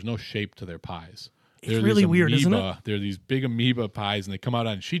Pepe, there's no shape to their pies. It's really weird, isn't it? They're these big amoeba pies, and they come out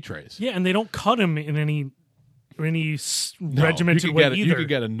on sheet trays. Yeah, and they don't cut them in any regimented way either. You could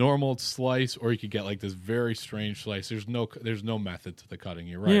get a normal slice, or you could get this very strange slice. There's no method to the cutting.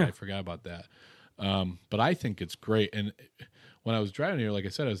 You're right. Yeah. I forgot about that. But I think it's great. And when I was driving here, like I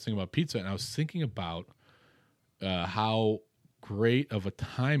said, I was thinking about pizza, and I was thinking about how great of a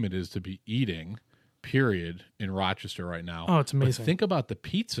time it is to be eating, period, in Rochester right now. Oh, it's amazing. But think about the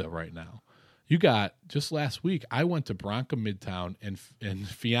pizza right now. You got, just last week, I went to Bronca Midtown and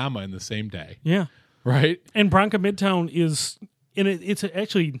Fiamma in the same day. Yeah. Right? And Bronca Midtown is, it's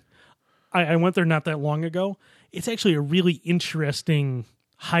actually, I went there not that long ago. It's actually a really interesting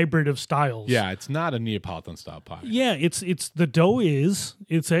hybrid of styles. Yeah, it's not a Neapolitan style pie. Yeah, it's the dough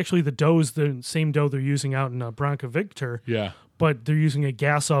it's actually the dough is the same dough they're using out in Bronca Victor, Yeah. but they're using a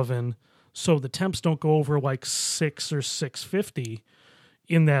gas oven, so the temps don't go over like 6 or 650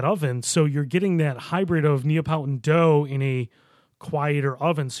 in that oven. So you're getting that hybrid of Neapolitan dough in a quieter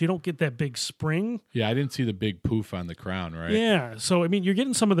oven, so you don't get that big spring. Yeah, I didn't see the big poof on the crown, right? Yeah, so I mean, you're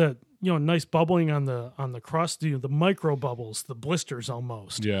getting some of the nice bubbling on the crust, the micro bubbles, the blisters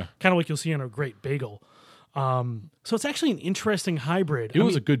almost. Yeah. Kind of like you'll see on a great bagel. So it's actually an interesting hybrid. It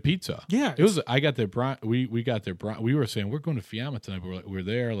was a good pizza. Yeah, it was. I got their we got their we were saying we're going to Fiamma tonight. But we're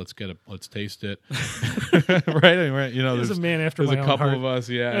there. Let's taste it. right. You know, there's a man after there's my a own couple heart. of us.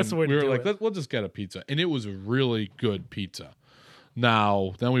 Yeah, That's the way we to were do like, it. we'll just get a pizza, and it was a really good pizza.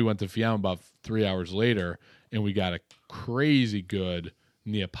 Now, then we went to Fiamma about 3 hours later, and we got a crazy good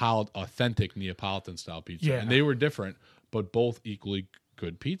authentic Neapolitan style pizza. Yeah. And they were different, but both equally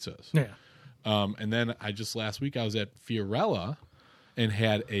good pizzas. Yeah. And then last week I was at Fiorella and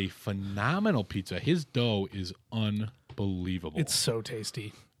had a phenomenal pizza. His dough is unbelievable. It's so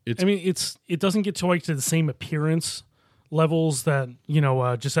tasty. It's- I mean, it doesn't get to the same appearance levels that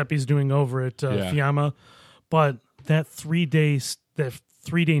Giuseppe's doing over at Yeah. Fiamma, but that 3 days, that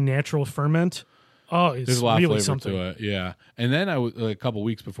 3 day natural ferment, it's There's a lot really of flavor something. to it, yeah. And then a couple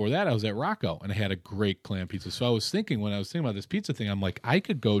weeks before that, I was at Rocco and I had a great clam pizza. So I was thinking when I was thinking about this pizza thing, I'm like, I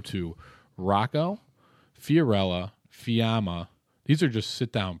could go to Rocco, Fiorella, Fiamma. These are just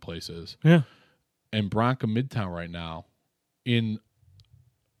sit down places, Yeah, and Bronca Midtown right now, in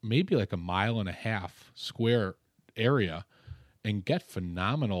maybe like a 1.5 square area, and get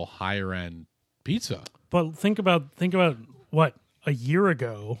phenomenal higher end pizza. but think about what a year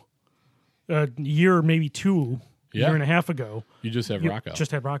ago, a year maybe two, Yeah. year and a half ago, You just have you Rocco,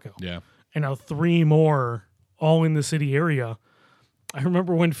 just had Rocco, yeah. and now 3 more, all in the city area. I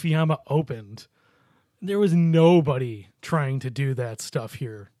remember when Fiamma opened, there was nobody trying to do that stuff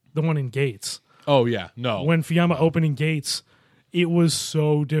here. The one in Gates. Oh yeah, no. When Fiamma opened in Gates, it was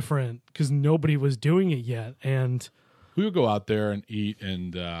so different because nobody was doing it yet. And We would go out there and eat,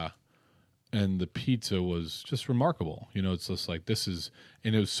 and the pizza was just remarkable. You know, it's just like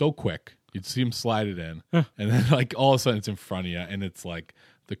and it was so quick. You'd see him slide it in, and then like all of a sudden it's in front of you, and it's like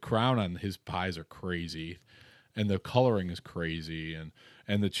the crown on his pies are crazy, and the coloring is crazy, and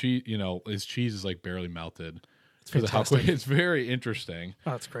the cheese, his cheese is like barely melted. it's 'Cause of how fantastic. quick, it's very interesting,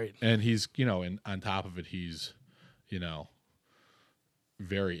 Oh, that's great. and he's and on top of it he's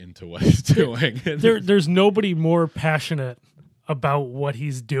very into what he's doing. There's nobody more passionate about what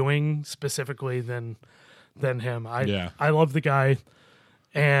he's doing specifically than him. I love the guy,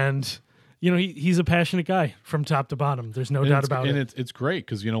 and he's a passionate guy from top to bottom. There's no doubt about it. And it's great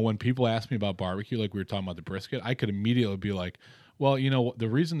because when people ask me about barbecue, like we were talking about the brisket, I could immediately be like, well, the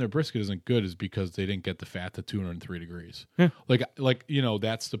reason their brisket isn't good is because they didn't get the fat to 203 degrees. Yeah. Like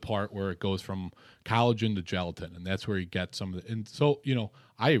that's the part where it goes from collagen to gelatin, and that's where you get some of the. And so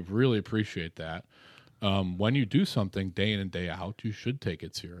I really appreciate that. When you do something day in and day out, you should take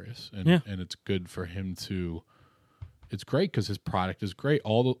it serious, and it's good for him to. It's great because his product is great.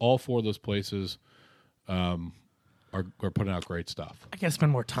 All 4 of those places are putting out great stuff. I gotta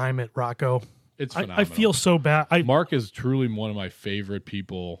spend more time at Rocco. It's phenomenal. I feel so bad. Mark is truly one of my favorite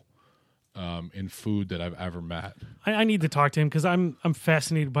people in food that I've ever met. I need to talk to him because I'm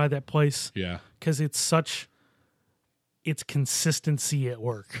fascinated by that place. Yeah. Because it's consistency at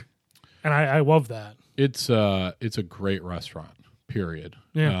work, and I love that. It's a great restaurant. Period.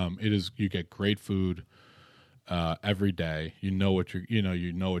 Yeah. It is. You get great food every day. You know what you're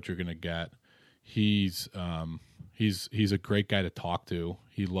going to get. He's a great guy to talk to.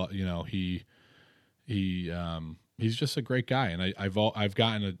 He's just a great guy, and I've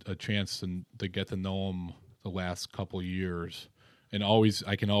gotten a chance to get to know him the last couple of years, and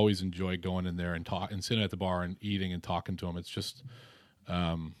I can always enjoy going in there and talk and sitting at the bar and eating and talking to him. It's just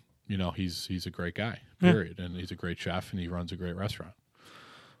he's a great guy, period, and he's a great chef, and he runs a great restaurant.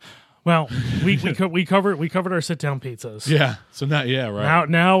 Well, we covered our sit down pizzas. Yeah. So right.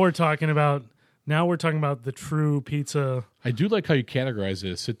 Now we're talking about the true pizza. I do like how you categorize it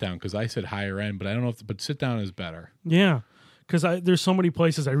as sit down because I said higher end, but I don't know but sit down is better. Yeah, because there's so many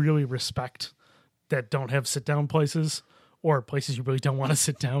places I really respect that don't have sit down places or places you really don't want to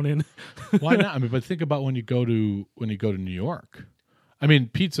sit down in. Why not? I mean, but think about when you go to New York. I mean,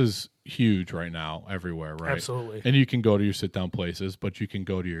 pizza's huge right now everywhere, right? Absolutely. And you can go to your sit down places, but you can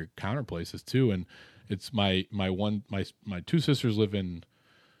go to your counter places too. And it's my 2 sisters live in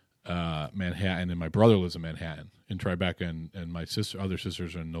Manhattan, and my brother lives in Manhattan in Tribeca, and my other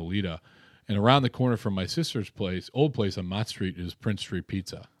sisters are in Nolita. And around the corner from my sister's place, old place on Mott Street, is Prince Street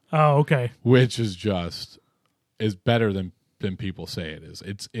Pizza, Oh, okay. which is better than people say it is.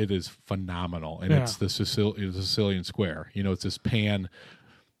 It is phenomenal, and Yeah. it's the Sicilian Square. It's this pan.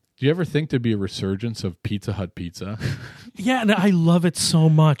 Do you ever think there'd be a resurgence of Pizza Hut pizza? Yeah, and I love it so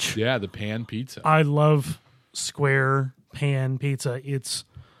much. Yeah, the pan pizza. I love square pan pizza. It's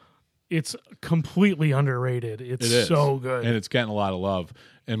completely underrated. It's It is. so good. And it's getting a lot of love.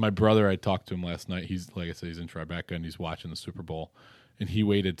 And my brother, I talked to him last night. He's, like I said, he's in Tribeca, and he's watching the Super Bowl. And he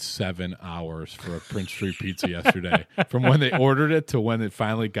waited 7 hours for a Prince Street Pizza yesterday. From when they ordered it to when it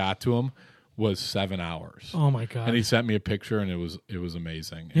finally got to him was 7 hours. Oh my god. And he sent me a picture, and it was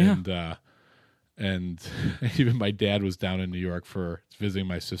amazing. Yeah. And even my dad was down in New York for visiting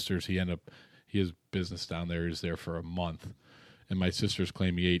my sisters. He has business down there. He was there for a month. And my sisters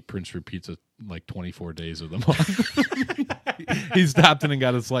claim he ate Prince Street Pizza like 24 days of the month. He stopped in and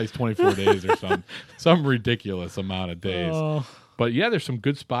got a slice 24 days or some ridiculous amount of days. Oh. But yeah, there's some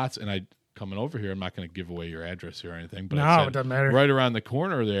good spots. And coming over here, I'm not going to give away your address here or anything. But No, it doesn't matter. Right around the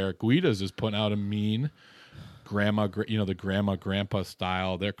corner there, Guida's is putting out a mean the grandpa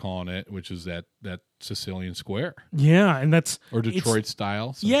style, they're calling it, which is that Sicilian Square. Yeah, and that's Or Detroit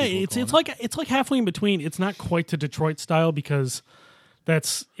style. Yeah, it's like halfway in between. It's not quite to Detroit style because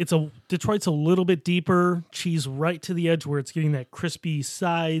Detroit's a little bit deeper, cheese right to the edge where it's getting that crispy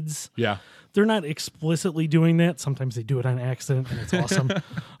sides. Yeah. They're not explicitly doing that. Sometimes they do it on accident, and it's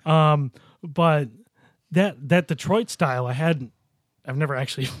awesome. But that Detroit style, I've never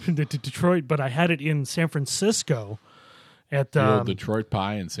actually been to Detroit, but I had it in San Francisco at The old Detroit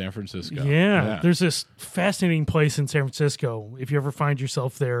pie in San Francisco. Yeah, there's this fascinating place in San Francisco. If you ever find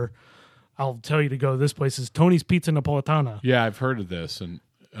yourself there, I'll tell you to go. This place is Tony's Pizza Napolitana. Yeah, I've heard of this, and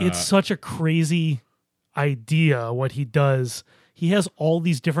It's such a crazy idea what he does. He has all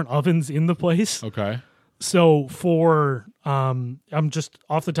these different ovens in the place. okay. So for I'm just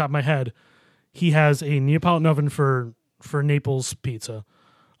off the top of my head, he has a Neapolitan oven for Naples pizza,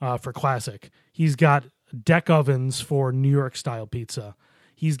 for classic. He's got deck ovens for New York style pizza.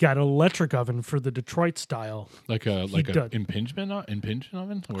 He's got an electric oven for the Detroit style. Like a does. impingement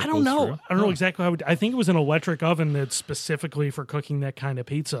oven? I don't know. I don't know exactly how. I think it was an electric oven that's specifically for cooking that kind of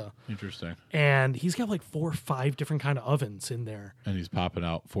pizza. Interesting. And he's got like 4 or 5 different kind of ovens in there. And he's popping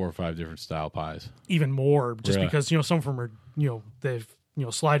out 4 or 5 different style pies. Even more, just Really? because some of them are they've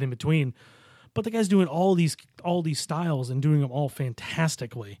slide in between. But the guy's doing all these styles and doing them all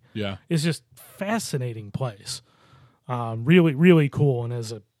fantastically. Yeah. It's just fascinating place. Really, really cool. And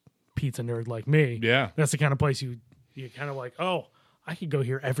as a pizza nerd like me, Yeah. that's the kind of place you kind of like, oh, I could go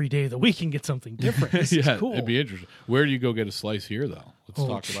here every day of the week and get something different. This is cool. It'd be interesting. Where do you go get a slice here, though? Let's Oh,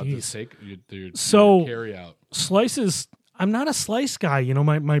 talk about this. jeez. Your carry out. Slices. I'm not a slice guy.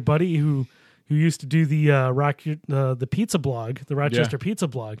 My buddy who used to do the pizza blog, the Rochester Pizza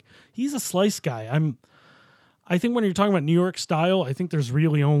blog, he's a slice guy. I think when you're talking about New York style, I think there's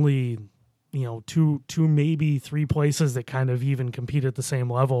really only two maybe 3 places that kind of even compete at the same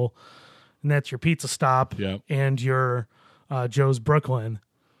level, and that's your Pizza Stop and your Joe's Brooklyn.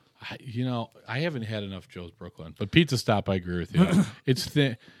 I haven't had enough Joe's Brooklyn, but Pizza Stop, I agree with you. It's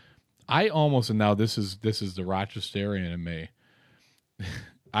thin. I almost, and now this is the Rochesterian in me.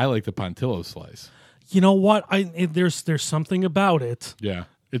 I like the Pontillo slice. You know what? There's something about it. Yeah,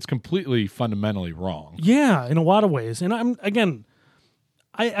 it's completely fundamentally wrong. Yeah, in a lot of ways. And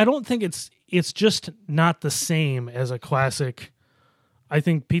I don't think it's just not the same as a classic. I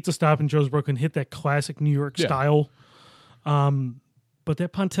think Pizza Stop and Joe's Brooklyn hit that classic New York style. But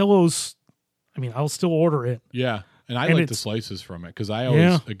that Pontillo's, I'll still order it. Yeah, and I like the slices from it because I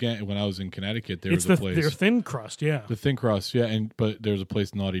always, again, when I was in Connecticut, there was a place. Their thin crust, yeah. The thin crust, yeah. But there's a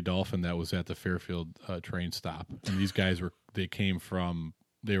place, Naughty Dolphin, that was at the Fairfield train stop. And these guys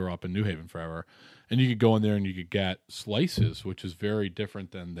they were up in New Haven forever. And you could go in there and you could get slices, which is very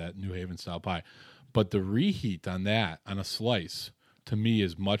different than that New Haven style pie. But the reheat on a slice, to me,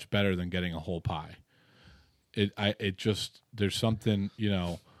 is much better than getting a whole pie. There's something,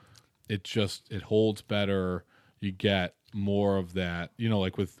 it holds better. You get more of that,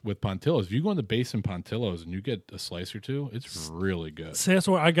 like with Pontillos. If you go in the base in Pontillos and you get a slice or two, it's really good. So that's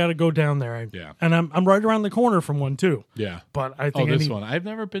why I got to go down there. Yeah. And I'm right around the corner from one too. Yeah. But I think this one. I've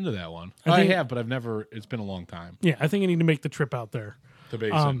never been to that one. I have, but it's been a long time. Yeah, I think I need to make the trip out there. The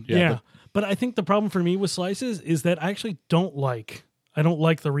basin. But I think the problem for me with slices is that I actually don't like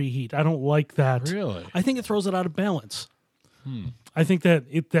the reheat. I don't like that. Really? I think it throws it out of balance. I think that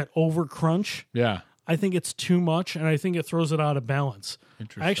that over crunch. Yeah. I think it's too much, and I think it throws it out of balance.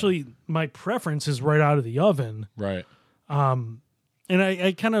 Interesting. Actually, my preference is right out of the oven. Right. And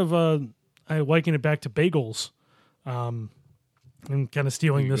I kind of I liken it back to bagels. I'm kind of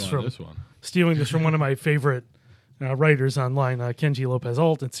stealing You this go on from this one. stealing this from one of my favorite writers online, Kenji Lopez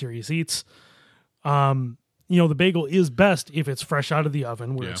Alt at Serious Eats. The bagel is best if it's fresh out of the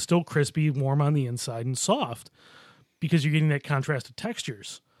oven, where Yeah. it's still crispy, warm on the inside, and soft, because you're getting that contrast of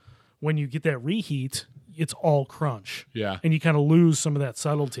textures. When you get that reheat, it's all crunch. Yeah. And you kind of lose some of that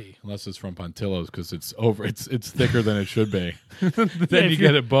subtlety. Unless it's from Pontillo's because it's thicker than it should be. Then if you you're-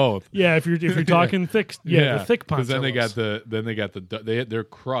 get it both. Yeah, if you're talking thick, the thick Because then they got Pontillos. their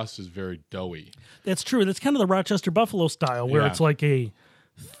crust is very doughy. That's true. That's kind of the Rochester Buffalo style, where Yeah. it's like a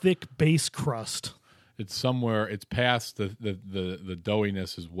thick base crust. It's somewhere. It's past the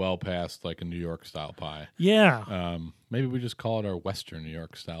doughiness is well past like a New York style pie. Yeah. Maybe we just call it our Western New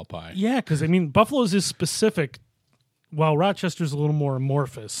York style pie. Yeah, because, Buffalo's is specific, while Rochester's a little more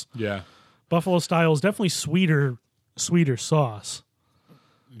amorphous. Yeah. Buffalo style is definitely sweeter sauce.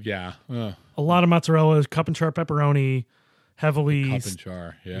 Yeah. A lot of mozzarella, cup and char pepperoni, heavily. Cup and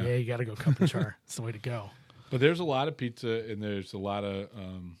char. Yeah. Yeah, you got to go cup and char. It's the way to go. But there's a lot of pizza, and there's a lot of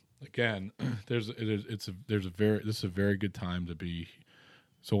again. This is a very good time to be.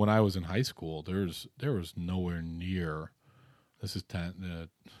 So when I was in high school, there was nowhere near. This is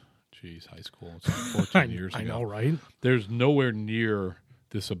high school. It's like 14 years ago. I know, right? There's nowhere near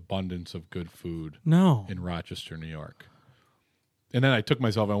this abundance of good food No. in Rochester, New York. And then I took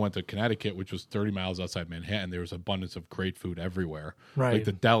myself. I went to Connecticut, which was 30 miles outside Manhattan. There was abundance of great food everywhere. Right. Like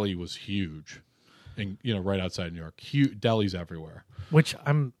the deli was huge, and right outside New York, huge delis everywhere. Which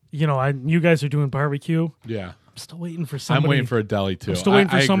you guys are doing barbecue. Yeah, I'm still waiting for somebody. I'm waiting for a deli too. I'm still waiting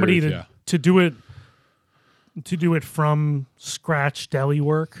for I agree somebody with to do it. To do it from scratch deli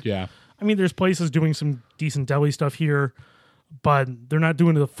work. Yeah, There's places doing some decent deli stuff here, but they're not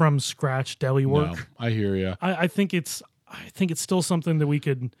doing the from scratch deli work. no, I hear you. I think it's still something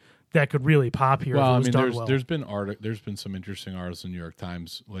that could really pop here. Well, if it was done well. there's been some interesting articles in the New York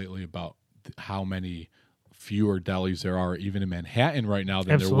Times lately about how many fewer delis there are even in Manhattan right now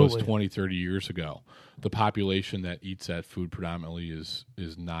than there was Absolutely. 20, 30 years ago. The population that eats that food predominantly is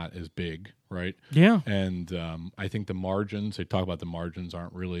not as big, right? Yeah. And I think the margins, they talk about the margins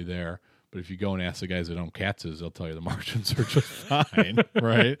aren't really there. But if you go and ask the guys that own Katz's, they'll tell you the margins are just fine,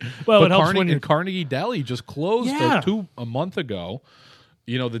 right? Well, but it helps when you're- Carnegie Deli just closed Yeah. a month ago.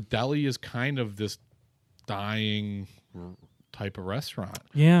 The deli is kind of this dying type of restaurant.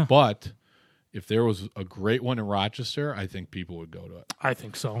 Yeah. But if there was a great one in Rochester, I think people would go to it. I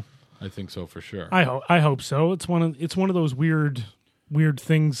think so. I think so for sure. I hope so. It's one of those weird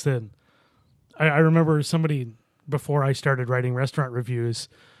things that I remember somebody before I started writing restaurant reviews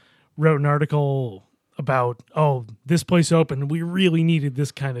wrote an article about, this place opened. We really needed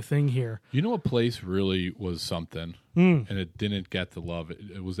this kind of thing here. You know, a place really was something, and it didn't get the love.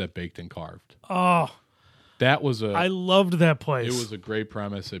 It was that Baked and Carved. Oh, That was I loved that place. It was a great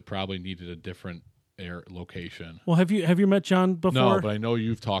premise. It probably needed a different location. Well, have you met John before? No, but I know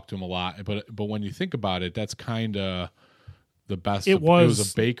you've talked to him a lot. But when you think about it, that's kind of the best. It It was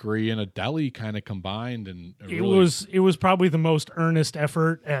was a bakery and a deli kind of combined, and it was probably the most earnest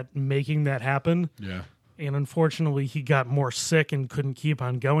effort at making that happen. yeah. And unfortunately, he got more sick and couldn't keep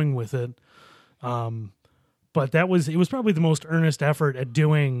on going with it. But it was probably the most earnest effort at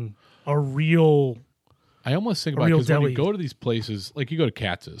doing a real. I almost think about real because when you deli. go to these places, like you go to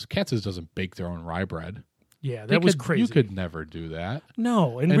Katz's. Katz's doesn't bake their own rye bread. Yeah, They that was could- crazy. You could never do that.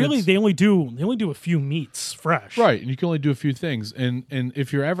 No, and And really, it's- they only do a few meats fresh. Right, and you can only do a few things. And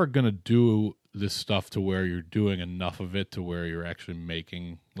if you're ever going to do this stuff to where you're doing enough of it to where you're actually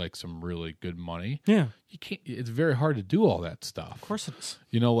making like some really good money, Yeah, you can't. It's very hard to do all that stuff. of course it is.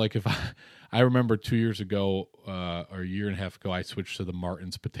 Like if I remember 2 years ago or a year and a half ago, I switched to the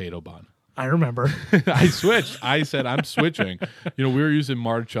Martin's potato bun. I remember. I switched. I said I'm switching. We were using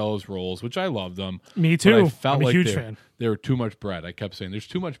Marcello's rolls, which I loved them. Me But too. I felt I'm a like huge they- fan. They were too much bread. I kept saying, "There's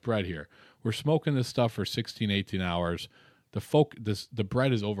too much bread here. We're smoking this stuff for 16, 18 hours. The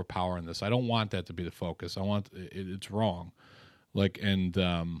bread is overpowering this. I don't want that to be the focus. I want it's wrong."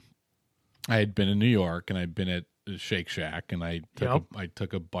 I had been in New York and I'd been at Shake Shack and I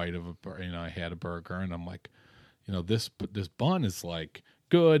took a bite of I had a burger and I'm like, this bun is like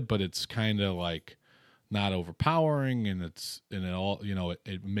good, but it's kind of like not overpowering, and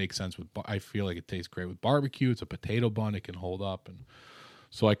it makes sense with. I feel like it tastes great with barbecue. It's a potato bun; it can hold up, and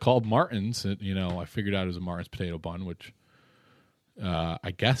so I called Martin's. And, I figured out it was a Martin's potato bun, which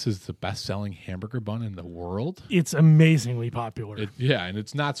I guess is the best-selling hamburger bun in the world. It's amazingly popular. And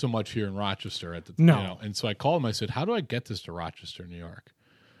it's not so much here in Rochester at the No. And so I called him. I said, "How do I get this to Rochester, New York?"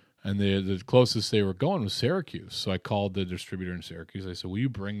 And the closest they were going was Syracuse. So I called the distributor in Syracuse. I said, will you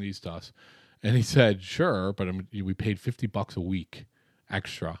bring these to us? And he said, sure, but we paid $50 a week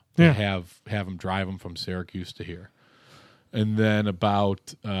extra to have them drive them from Syracuse to here. And then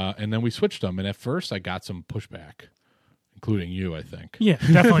and then we switched them. And at first I got some pushback, including you, I think. Yeah,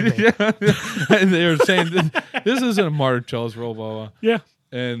 definitely. And they were saying, this isn't a Martichello's roll, blah, blah. Yeah.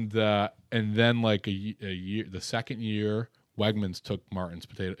 And then like a year, the second year, Wegmans took Martin's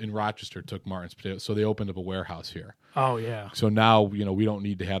Potato in Rochester, took Martin's Potato, so they opened up a warehouse here. Oh yeah. So now we don't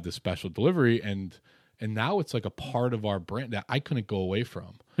need to have this special delivery, and now it's like a part of our brand that I couldn't go away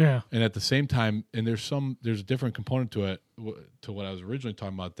from. Yeah. And at the same time, and there's a different component to it to what I was originally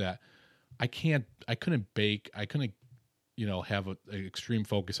talking about, that I couldn't bake, I couldn't have an extreme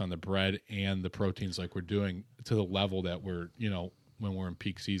focus on the bread and the proteins like we're doing to the level that we're when we're in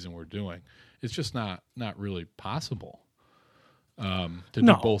peak season we're doing. It's just not really possible. To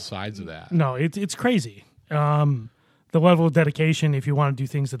do both sides of that. No, it's crazy. The level of dedication, if you want to do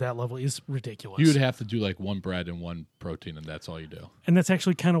things at that level, is ridiculous. You would have to do like one bread and one protein, and that's all you do. And that's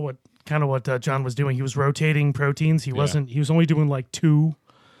actually kind of what John was doing. He was rotating proteins. He was only doing like two.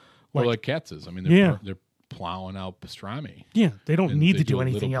 Like Katz's. I mean, they're plowing out pastrami. Yeah, they don't need to do a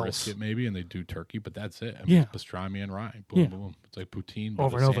anything little else. Brisket maybe, and they do turkey, but that's it. I mean, pastrami and rye. Boom, boom. It's like poutine, but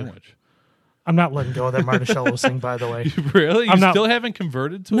over a and sandwich. Over. I'm not letting go of that Martichello's thing, by the way. Really? You still haven't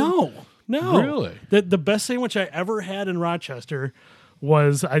converted to it? No. Really? The best sandwich I ever had in Rochester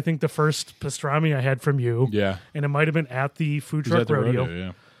was, I think, the first pastrami I had from you. Yeah. And it might have been at the food truck rodeo.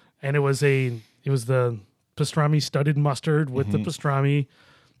 Yeah. And it was the pastrami studded mustard with the pastrami.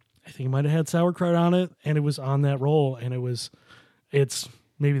 I think it might have had sauerkraut on it, and it was on that roll, and it's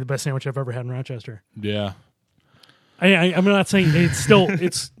maybe the best sandwich I've ever had in Rochester. Yeah. I'm not saying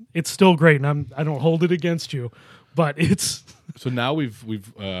it's still great, and I don't hold it against you, but it's. So now we've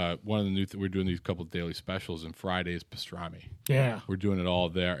one of the new we're doing these couple of daily specials, and Friday is pastrami. Yeah, we're doing it all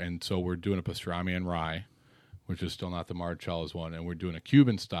there, and so we're doing a pastrami and rye, which is still not the Martichello's one, and we're doing a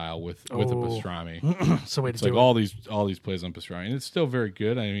Cuban style with a pastrami. So it's like all these plays on pastrami, and it's still very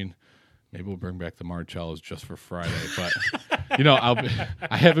good. I mean, maybe we'll bring back the Martichello's just for Friday, but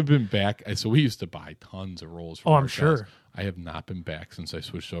I haven't been back. So we used to buy tons of rolls from I'm sure. I have not been back since I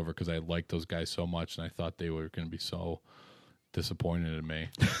switched over because I liked those guys so much, and I thought they were going to be so disappointed in me.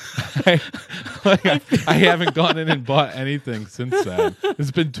 I haven't gone in and bought anything since then.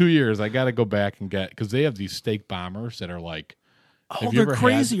 It's been 2 years. I got to go back and get, because they have these steak bombers that are like, they're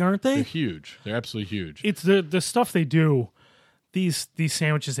crazy, aren't they? They're huge. They're absolutely huge. It's the stuff they do. These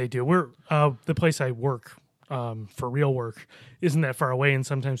sandwiches they do. We're the place I work for real work isn't that far away, and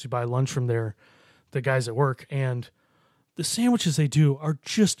sometimes we buy lunch from there, the guys at work, and the sandwiches they do are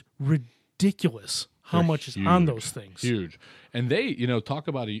just ridiculous. How much is on those things? Huge. And they, talk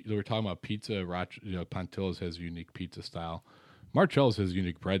about, they were talking about pizza. Pontillo's has a unique pizza style. Marcello's has a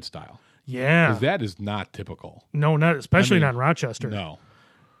unique bread style. Yeah. Because that is not typical. No, not especially not in Rochester. No.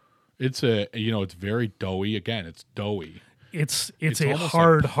 It's it's very doughy. Again, it's doughy. It's a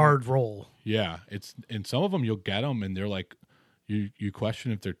hard roll. Yeah. And some of them you'll get them and they're like, you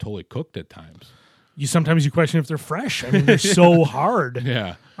question if they're totally cooked at times. Sometimes you question if they're fresh. I mean, they're so hard.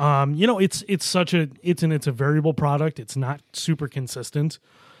 Yeah. It's a variable product. It's not super consistent.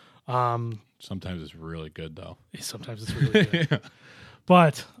 Sometimes it's really good though. Sometimes it's really good. Yeah.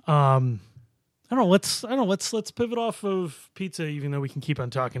 But I don't know. Let's pivot off of pizza, even though we can keep on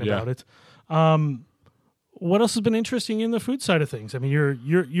talking about it. What else has been interesting in the food side of things? I mean,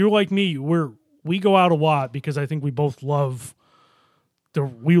 you're like me. We go out a lot because I think we both love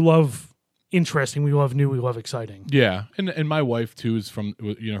interesting. We love new. We love exciting. Yeah, and my wife too is from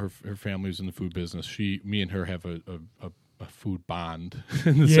her family's in the food business. Me and her have a food bond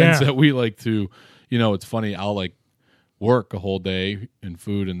in the sense that we like to. It's funny. I'll like work a whole day in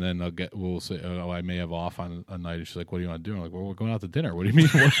food, and then we'll say, I may have off on a night. And she's like, "What do you want to do?" I'm like, "Well, we're going out to dinner." What do you mean?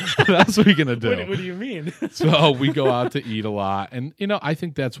 What else are we gonna do? What do you mean? So we go out to eat a lot, and I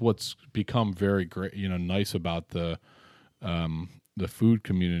think that's what's become very great. Nice about the food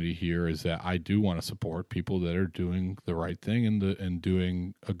community here is that I do want to support people that are doing the right thing and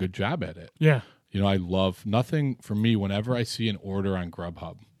doing a good job at it. Yeah. I love nothing for me whenever I see an order on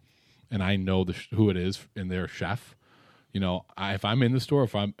Grubhub and I know who it is and their chef. If I'm in the store,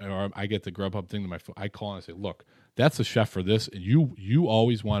 or I get the Grubhub thing to my phone, I call and I say, "Look, that's the chef for this. And you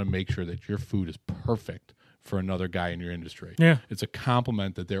always want to make sure that your food is perfect for another guy in your industry. Yeah. It's a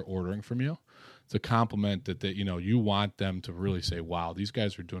compliment that they're ordering from you. It's a compliment that you want them to really say, wow, these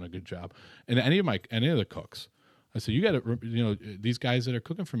guys are doing a good job." And any of the cooks, I say, you got to, these guys that are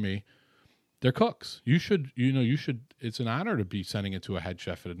cooking for me, they're cooks. You should. It's an honor to be sending it to a head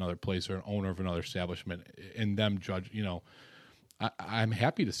chef at another place or an owner of another establishment, and them judge. I'm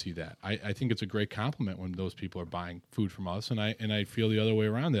happy to see that. I think it's a great compliment when those people are buying food from us, and I feel the other way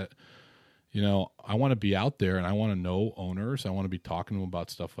around that. I want to be out there and I want to know owners. I want to be talking to them about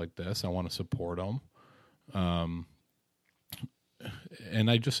stuff like this. I want to support them.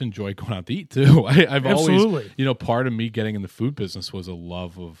 And I just enjoy going out to eat too. I've Absolutely. always, part of me getting in the food business was a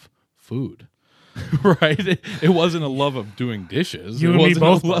love of food, right? It wasn't a love of doing dishes. You and me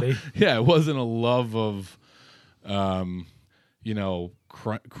both, buddy. Yeah, it wasn't a love of,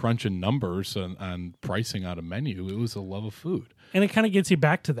 crunching numbers on pricing out a menu. It was a love of food. And it kind of gets you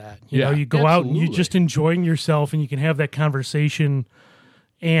back to that. You Yeah, know, you go out and absolutely. you're just enjoying yourself and you can have that conversation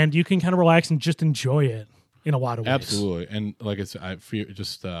and you can kind of relax and just enjoy it in a lot of ways. Absolutely. And like I said, I feel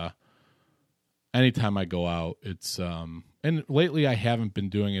just anytime I go out, it's and lately I haven't been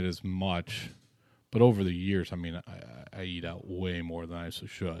doing it as much, but over the years, I mean, I eat out way more than I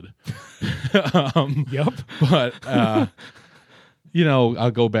should. Yep. But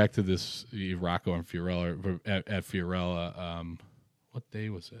I'll go back to this Rocco and Fiorella at Fiorella. What day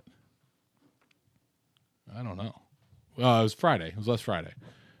was it? I don't know. Well, it was Friday. It was last Friday,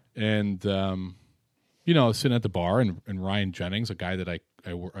 and I was sitting at the bar, and Ryan Jennings, a guy that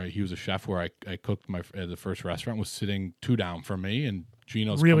he was a chef where I cooked the first restaurant, was sitting 2 down from me, and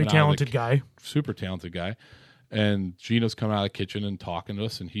Gino's Really coming out of talented guy. super talented guy, and Gino's coming out of the kitchen and talking to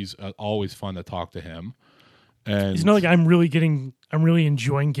us, and he's always fun to talk to him. And He's another guy I'm really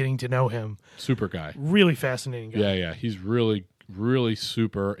enjoying getting to know him. super guy. Really fascinating guy. Yeah. He's really, really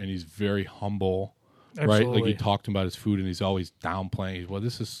super, and he's very humble. Absolutely. Right? Like you talk to him about his food, and he's always downplaying. Well,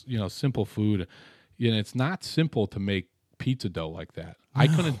 this is simple food. It's not simple to make pizza dough like that. I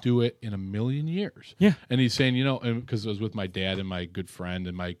couldn't do it in a million years. Yeah. And he's saying, because I was with my dad and my good friend,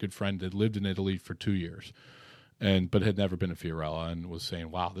 had lived in Italy for 2 years, but had never been to Fiorella, and was saying,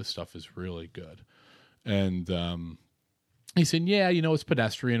 wow, this stuff is really good. And he said, yeah, it's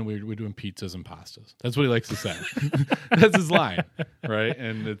pedestrian. We're doing pizzas and pastas. That's what he likes to say. That's his line, right?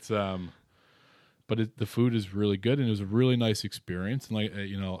 And it's, but the food is really good, and it was a really nice experience. And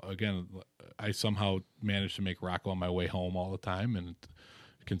again, I somehow managed to make Rocco on my way home all the time, and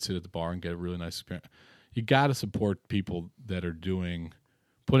can sit at the bar and get a really nice experience. You got to support people that are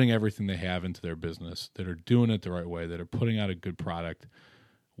putting everything they have into their business, that are doing it the right way, that are putting out a good product.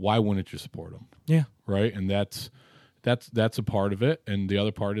 Why wouldn't you support them? Yeah. Right. And that's a part of it. And the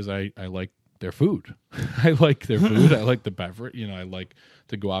other part is I like their food. I like their food. I like the beverage. I like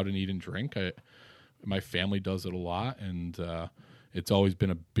to go out and eat and drink. My family does it a lot. And it's always been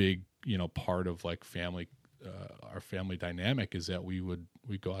a big, part of like family, our family dynamic is that we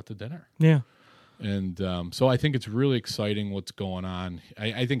go out to dinner. Yeah. And so I think it's really exciting what's going on.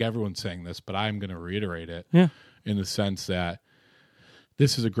 I think everyone's saying this, but I'm going to reiterate it. Yeah. In the sense that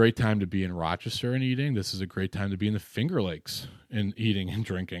this is a great time to be in Rochester and eating. This is a great time to be in the Finger Lakes and eating and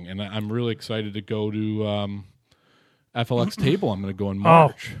drinking. And I'm really excited to go to FLX Table. I'm going to go in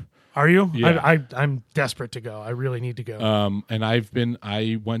March. Are you? Yeah. I'm desperate to go. I really need to go. And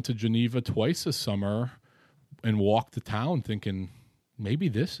I went to Geneva twice this summer and walked the town thinking maybe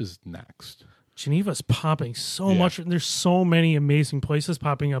this is next. Geneva's popping so much. There's so many amazing places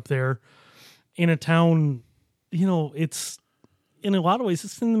popping up there in a town. It's in a lot of ways,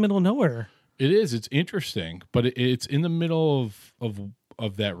 it's in the middle of nowhere. It is. It's interesting, but it's in the middle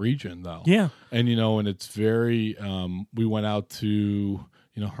of that region, though. Yeah. And and it's very. We went out to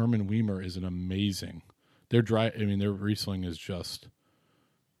Herman Weimer is an amazing. Their their Riesling is just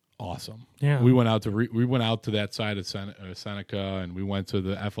awesome. Yeah. We went out to that side of Seneca, and we went to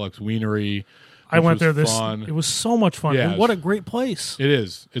the FLX Wienery. I went there. Fun. It was so much fun. Yeah, and what a great place! It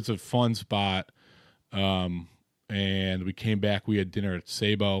is. It's a fun spot. And we came back. We had dinner at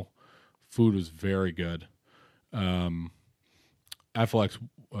Sabo. Food was very good. FLX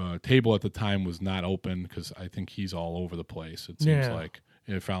Table at the time was not open because I think he's all over the place. It seems like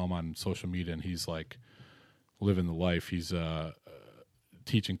I follow him on social media, and he's like living the life. He's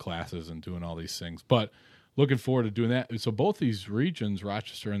teaching classes and doing all these things. But looking forward to doing that. So both these regions,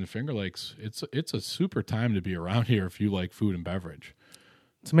 Rochester and the Finger Lakes, it's a super time to be around here if you like food and beverage.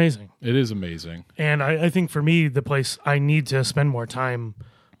 It's amazing. It is amazing. And I think for me, the place I need to spend more time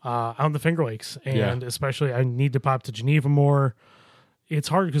out in the Finger Lakes. And especially I need to pop to Geneva more. It's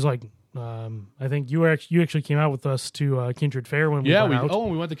hard because I think you actually came out with us to Kindred Fair when we went out.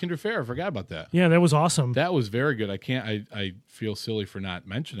 We went to Kindred Fair. I forgot about that. Yeah, that was awesome. That was very good. I feel silly for not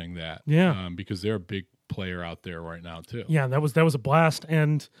mentioning that. Yeah. Because they're a big player out there right now too. Yeah, that was a blast.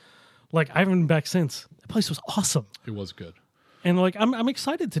 And I haven't been back since. That place was awesome. It was good. And like I'm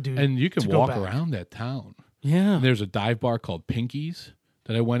excited to do. And you can to go walk back. around that town. Yeah. And there's a dive bar called Pinky's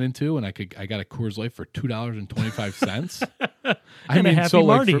that I went into, and I got a Coors Light for $2.25. And a Happy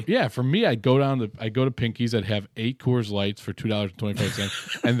Marty. For me, I go to Pinky's. I'd have 8 Coors Lights for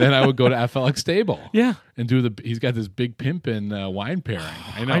 $2.25, and then I would go to FLX Stable. Yeah. And he's got this big pimpin' wine pairing.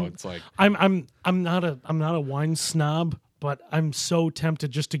 I know it's like I'm not a wine snob, but I'm so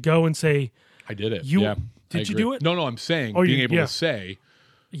tempted just to go and say, I did it. You- yeah, did I you agree. do it? No, I'm saying Oh, being you- able yeah. to say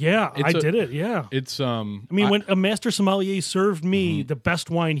yeah, I did it. Yeah. it's I mean, when a master sommelier served me the best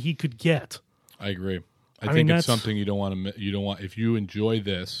wine he could get. I agree. I mean, think that's- it's something you don't want. If you enjoy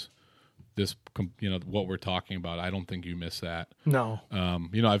this, what we're talking about, I don't think you miss that. No.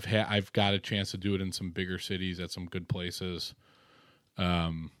 I've got a chance to do it in some bigger cities at some good places. I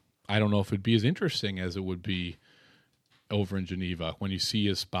don't know if it'd be as interesting as it would be over in Geneva when you see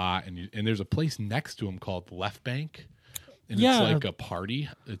a spot and there's a place next to him called the Left Bank, and Yeah. it's like a party.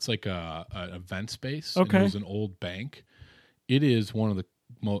 It's like an event space. Okay. And it was an old bank. It is one of the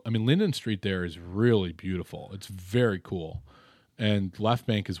most. I mean, Linden Street there is really beautiful. It's very cool, and Left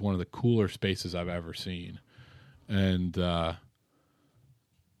Bank is one of the cooler spaces I've ever seen, and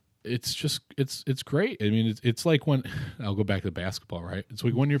it's just it's great. I mean, it's like when I'll go back to basketball, right? It's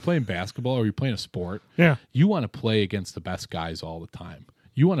like when you're playing basketball or you're playing a sport, Yeah. you want to play against the best guys all the time.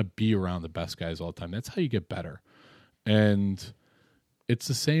 You want to be around the best guys all the time. That's how you get better. And it's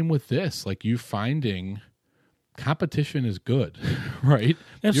the same with this. Like, you finding competition is good, right?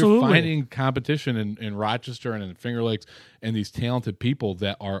 Absolutely. You're finding competition in Rochester and in Finger Lakes and these talented people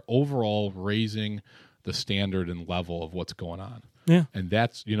that are overall raising the standard and level of what's going on. Yeah. And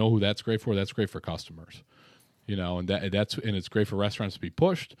that's, you know who that's great for? That's great for customers. And it's great for restaurants to be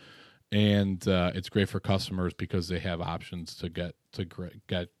pushed, and it's great for customers because they have options to get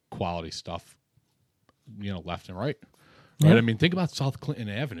quality stuff, left and right. Right? Yeah. I mean, think about South Clinton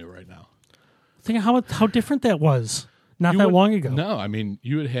Avenue right now. Think of how different that was not that long ago. No, I mean,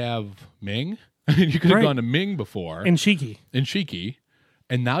 you would have Ming. I mean, you could have Right. gone to Ming before And Cheeky. and Shiki,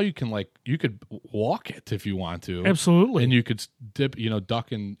 and now you could walk it if you want to. Absolutely. And you could dip,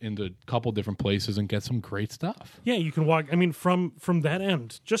 duck into a couple different places and get some great stuff. Yeah, you can walk. I mean, from that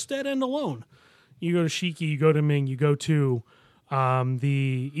end, just that end alone, you go to Shiki, you go to Ming, you go to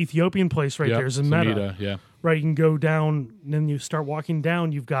the Ethiopian place right Yep, there, Zameta. Samita, yeah. Right, you can go down, and then you start walking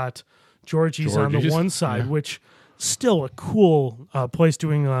down. You've got Georgie's on the Georgie's, one side, yeah. which still a cool place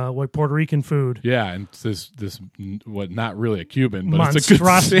doing like Puerto Rican food. Yeah, and this what not really a Cuban, but it's a good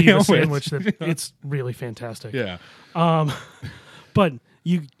Monstrosity of a sandwich. sandwich that it's really fantastic. Yeah, But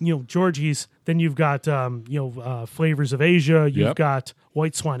you Georgie's, then you've got Flavors of Asia. You've Yep. got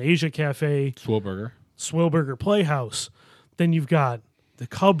White Swan Asia Cafe, Swilberger. Swilberger Playhouse. Then you've got the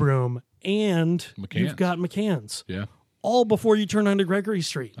Cub Room, and McCann's. you've got McCann's. Yeah, All before you turn onto Gregory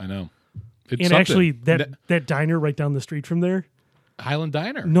Street. I know. It's And something. actually, that diner right down the street from there. Highland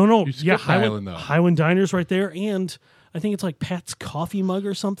Diner. No, You skipped yeah, Highland though. Highland Diner's right there, and I think it's like Pat's Coffee Mug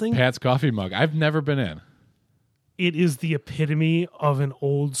or something. Pat's Coffee Mug. I've never been in. It is the epitome of an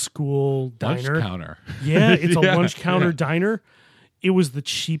old school Lunch diner. counter. Yeah, it's a Yeah, lunch counter yeah. diner. It was the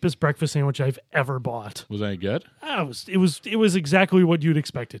cheapest breakfast sandwich I've ever bought. Was that good? It was exactly what you'd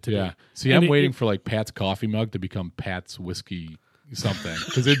expect it to Yeah. be. See, And I'm waiting for like Pat's Coffee Mug to become Pat's Whiskey something,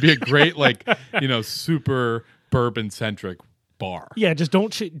 because it'd be a great super bourbon centric bar. Yeah, just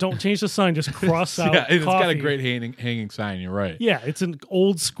don't change the sign. Just cross out. Yeah, it's got a coffee. great hanging sign. You're right. Yeah, it's an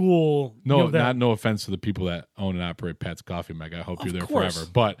old school. No, that- no offense to the people that own and operate Pat's Coffee Mug. I hope you're there course.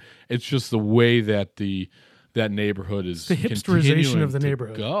 forever. But it's just the way that that neighborhood is the hipsterization continuing of the to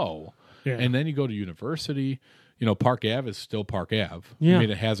neighborhood. Go. Yeah. And then you go to University. Park Ave is still Park Ave. Yeah. I mean,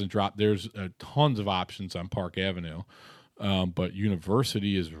 it hasn't dropped. There's tons of options on Park Avenue. But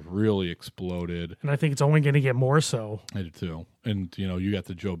University has really exploded. And I think it's only going to get more so. I do too. And, you got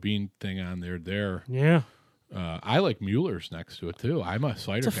the Joe Bean thing on there. Yeah, I like Mueller's next to it too. I'm a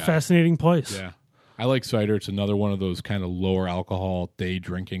cider it's a guy. fascinating place. Yeah. I like cider. It's another one of those kind of lower alcohol day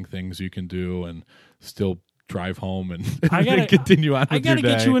drinking things you can do and still drive home and, I gotta- continue on I with your got to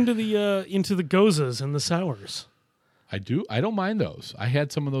day. get you into the gozas and the sours. I do. I don't mind those. I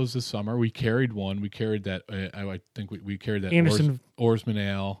had some of those this summer. We carried one. We carried that. I think we carried that Anderson. Oarsman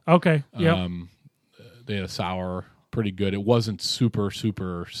Ale. Okay. Yeah. They had a sour, pretty good. It wasn't super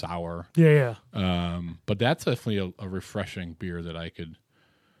sour, Yeah. but that's definitely a refreshing beer that I could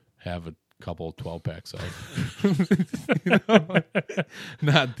have a couple 12 packs of.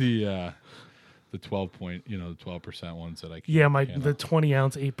 Not the the 12% ones that I can't. Yeah, the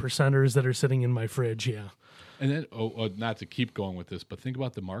 20-ounce 8%ers that are sitting in my fridge. Yeah. And then, not to keep going with this, but think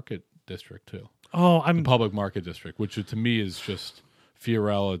about the market district too. Oh, the public market district, which to me is just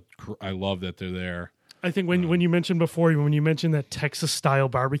Fiorella. I love that they're there. I think when you mentioned before, when you mentioned that Texas style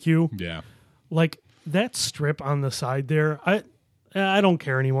barbecue, yeah, like that strip on the side there, I don't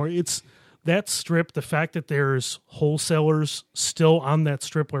care anymore. It's that strip. The fact that there's wholesalers still on that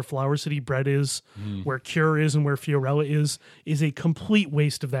strip where Flower City Bread is, where Cure is, and where Fiorella is a complete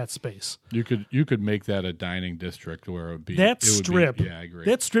waste of that space. You could make that a dining district where it would be that strip. Yeah, I agree.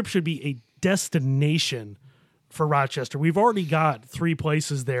 That strip should be a destination for Rochester. We've already got 3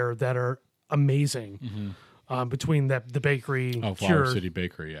 places there that are amazing. Between the bakery, Flower Cure, City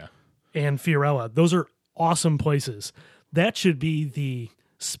Bakery, yeah, and Fiorella. Those are awesome places. That should be the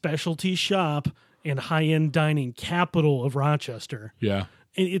specialty shop and high-end dining capital of Rochester. Yeah.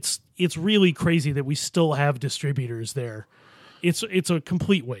 It's really crazy that we still have distributors there. It's a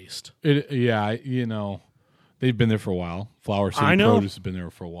complete waste. They've been there for a while. Flower City Produce has been there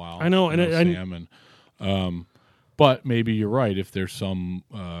for a while. I know, Sam, but maybe you're right. If there's some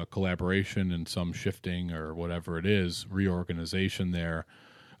collaboration and some shifting or whatever it is, reorganization there,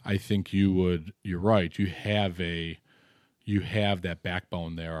 I think you're right. You have that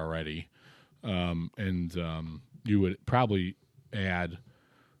backbone there already, and you would probably add.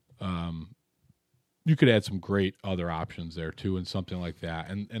 You could add some great other options there too, and something like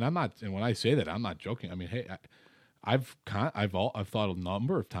that. And I'm not. And when I say that, I'm not joking. I mean, hey, I've thought a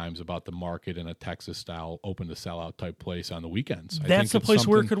number of times about the market in a Texas style open to sell out type place on the weekends. That's the place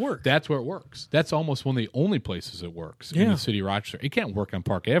where it could work. That's where it works. That's almost one of the only places it works in the city of Rochester. It can't work on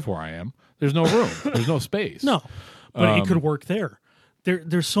Park Ave where I am. There's no room. There's no space. No. But it could work there.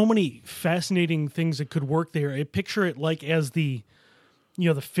 There's so many fascinating things that could work there. I picture it like as the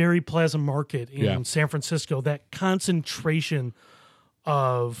Ferry Plaza Market in San Francisco, that concentration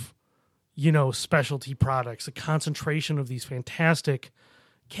of, specialty products, a concentration of these fantastic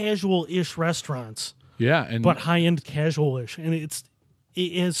casual-ish restaurants. Yeah. But high-end casual-ish. And it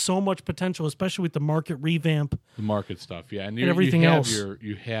has so much potential, especially with the market revamp. The market stuff, yeah. And everything else.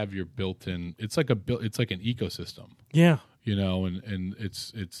 You have your built-in, it's like an ecosystem. Yeah. And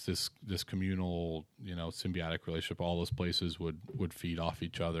it's this communal, symbiotic relationship. All those places would feed off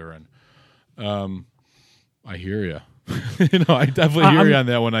each other, and I hear you. I definitely hear you on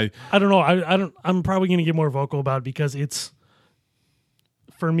that one. I don't know. I'm probably going to get more vocal about it because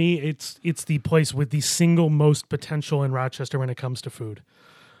for me, it's the place with the single most potential in Rochester when it comes to food.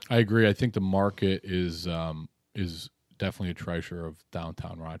 I agree. I think the market is definitely a treasure of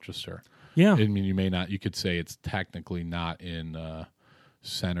downtown Rochester. Yeah. I mean, you could say it's technically not in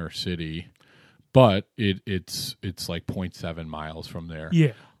Center City, but it's like 0.7 miles from there.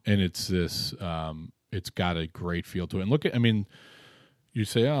 Yeah. And it's this, it's got a great feel to it. And you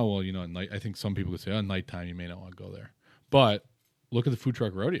say, oh, well, at night, I think some people would say, oh, nighttime, you may not want to go there. But look at the food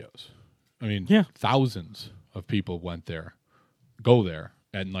truck rodeos. I mean, thousands of people go there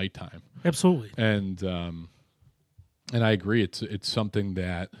at nighttime. Absolutely. And I agree. It's something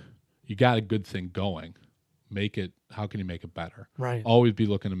that you got a good thing going. How can you make it better? Right. Always be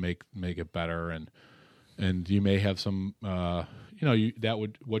looking to make it better, and you may have some. What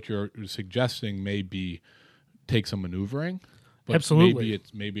you're suggesting may take some maneuvering. But absolutely.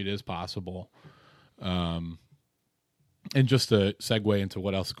 Maybe it is possible. And just to segue into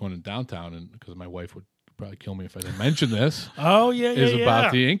what else is going in downtown, and because my wife would probably kill me if I didn't mention this. Is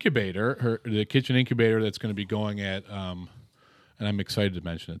about the incubator, the kitchen incubator that's going to be going at. And I'm excited to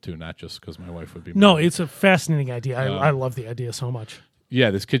mention it too, not just because my wife would be. No, it's a fascinating idea. I love the idea so much. Yeah,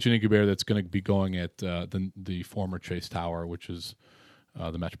 this kitchen incubator that's going to be going at the former Chase Tower, which is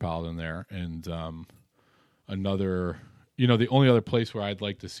the Metropolitan there, and another. The only other place where I'd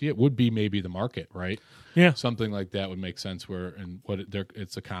like to see it would be maybe the market, right? Yeah, something like that would make sense.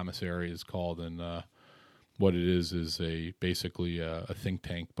 It's a commissary is called, and what it is basically a think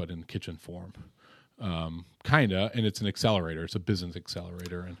tank, but in kitchen form. Kinda, and it's an accelerator. It's a business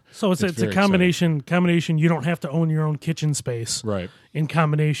accelerator, and so it's a combination. You don't have to own your own kitchen space, right? In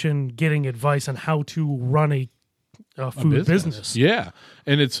combination, getting advice on how to run a food business. Yeah,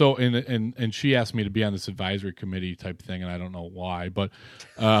 and it's so and she asked me to be on this advisory committee type thing, and I don't know why, but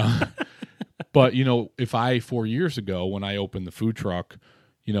but if 4 years ago when I opened the food truck,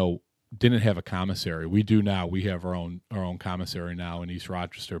 didn't have a commissary. We do now. We have our own commissary now in East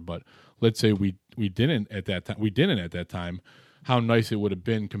Rochester, but let's say we didn't at that time. We didn't at that time. How nice it would have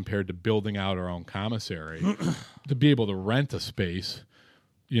been compared to building out our own commissary to be able to rent a space.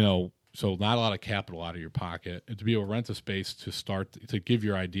 So not a lot of capital out of your pocket, and to be able to rent a space to start to give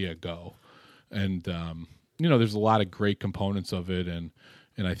your idea a go. and there's a lot of great components of it, and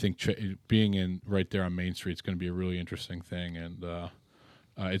I think being in right there on Main Street is going to be a really interesting thing, and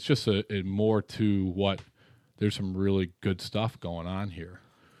it's just a more to what. There's some really good stuff going on here.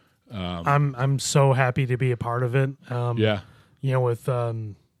 I'm so happy to be a part of it. With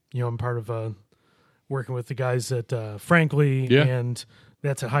I'm part of working with the guys at Frankly, and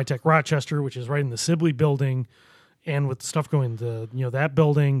that's at High Tech Rochester, which is right in the Sibley building, and with the stuff going to that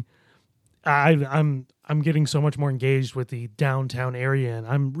building, I'm getting so much more engaged with the downtown area, and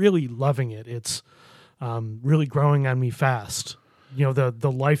I'm really loving it. It's really growing on me fast.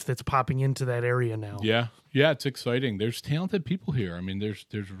 The life that's popping into that area now. Yeah, it's exciting. There's talented people here. I mean,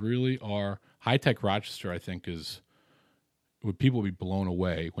 there's really are. High Tech Rochester, I think, would people be blown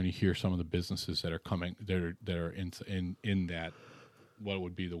away when you hear some of the businesses that are coming that are in that, what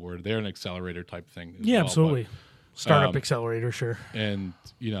would be the word? They're an accelerator type thing. Yeah, well, absolutely. But, startup accelerator, sure. And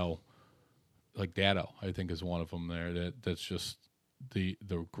like Datto, I think is one of them there. That's just the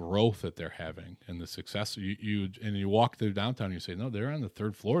growth that they're having and the success. You walk through downtown and you say, no, they're on the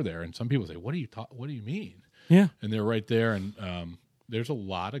third floor there, and some people say, what do you mean? Yeah, and they're right there, and there's a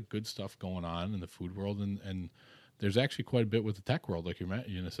lot of good stuff going on in the food world, and there's actually quite a bit with the tech world, like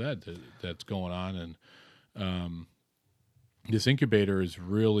you said, that's going on, and this incubator is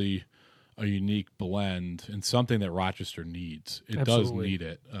really a unique blend and something that Rochester needs. It Absolutely. does need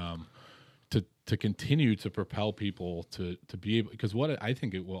it. To continue to propel people to be able, because what I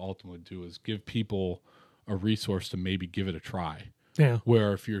think it will ultimately do is give people a resource to maybe give it a try. Yeah.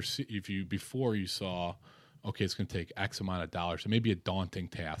 Where if you before you saw, okay, it's going to take X amount of dollars, it may be a daunting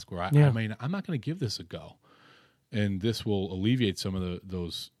task. Where I'm not going to give this a go, and this will alleviate some of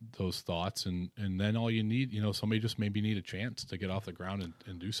those thoughts, and then all you need, somebody just maybe need a chance to get off the ground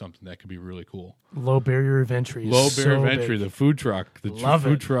and do something that could be really cool. Low barrier of entry. Low barrier of entry. The food truck.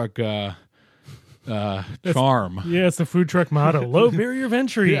 Food truck. Charm. Yeah, it's the food truck motto. Low barrier of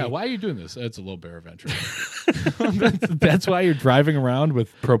entry. Yeah, why are you doing this? It's a low barrier of entry. that's why you're driving around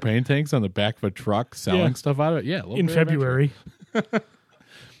with propane tanks on the back of a truck selling stuff out of it. Yeah, low in barrier February.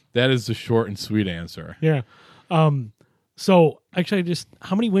 That is the short and sweet answer. Yeah. So actually,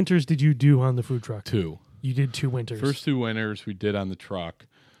 how many winters did you do on the food truck? 2. You did 2 winters. First 2 winters we did on the truck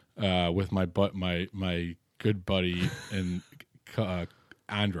with my good buddy and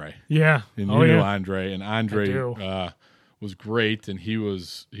Andre. Yeah. And you knew Andre, and Andre was great, and he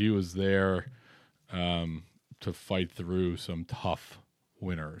was there to fight through some tough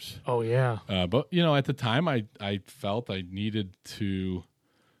winters. Oh yeah. But at the time I felt I needed to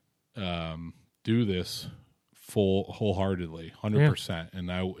do this wholeheartedly, 100%.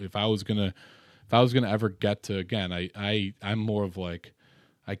 And if I was gonna ever get to, again, I'm more of like,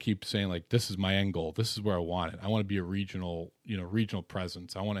 I keep saying, like, this is my end goal. This is where I want it. I want to be a regional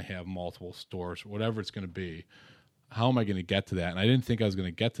presence. I want to have multiple stores, whatever it's going to be. How am I going to get to that? And I didn't think I was going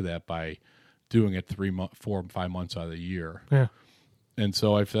to get to that by doing it 4 or 5 months out of the year. Yeah. And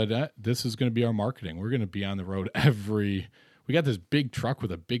so I said, this is going to be our marketing. We're going to be on the road we got this big truck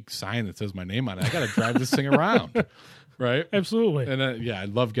with a big sign that says my name on it. I got to drive this thing around. Right? Absolutely. And I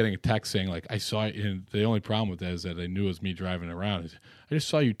love getting a text saying, like, I saw it. And the only problem with that is that I knew it was me driving around. I just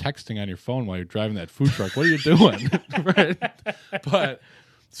saw you texting on your phone while you're driving that food truck. What are you doing? Right? But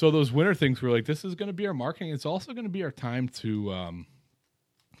so those winter things were like, this is going to be our marketing. It's also going to be our time to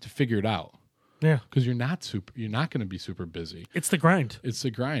figure it out. Yeah. Because you're not going to be super busy. It's the grind.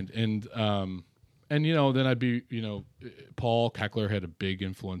 And then I'd be, Paul Keckler had a big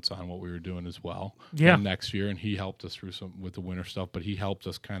influence on what we were doing as well. Yeah. Next year, and he helped us through some with the winter stuff, but he helped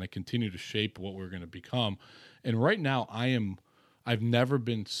us kind of continue to shape what we're going to become. And right now, I've never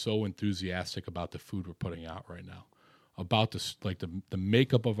been so enthusiastic about the food we're putting out right now, about this, like the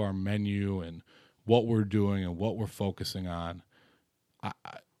makeup of our menu and what we're doing and what we're focusing on.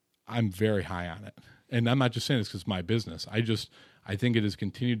 I'm very high on it, and I'm not just saying this because it's my business. I think it has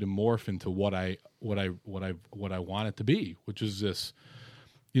continued to morph into what I want it to be, which is this,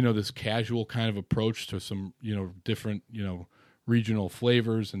 this casual kind of approach to some, different, regional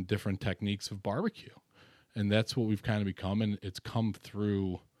flavors and different techniques of barbecue. And that's what we've kind of become. And it's come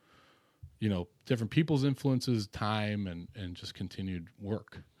through, different people's influences, time, and just continued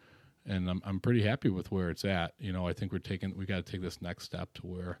work. And I'm pretty happy with where it's at. I think we got to take this next step to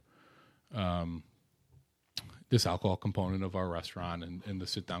where, this alcohol component of our restaurant and the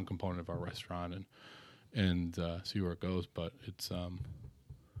sit down component of our restaurant and see where it goes. But it's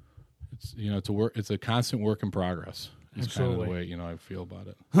it's a constant work in progress. It's Absolutely. kind of the way I feel about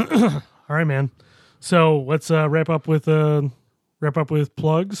it. All right, man. So let's wrap up with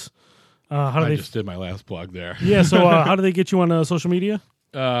plugs. I just did my last plug there. Yeah. So how do they get you on social media?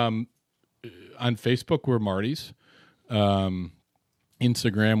 on Facebook, we're Marty's.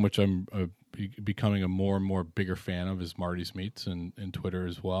 Instagram, which I'm becoming a more and more bigger fan of, is Marty's Meats, and Twitter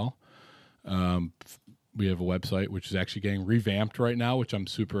as well. We have a website which is actually getting revamped right now, which I'm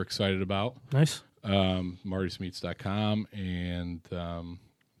super excited about. Nice. MartysMeats.com, and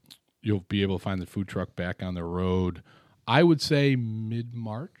you'll be able to find the food truck back on the road. I would say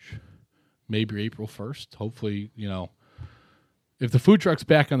mid-March, maybe April 1st. Hopefully, if the food truck's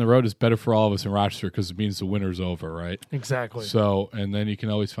back on the road, it's better for all of us in Rochester because it means the winter's over, right? Exactly. So, and then you can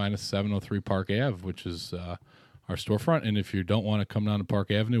always find us 703 Park Ave, which is our storefront. And if you don't want to come down to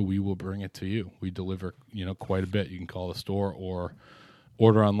Park Avenue, we will bring it to you. We deliver, quite a bit. You can call the store or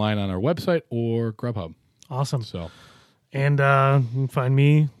order online on our website or Grubhub. Awesome. So, and you can find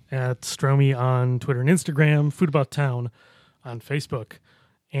me at Stromy on Twitter and Instagram, Food About Town on Facebook,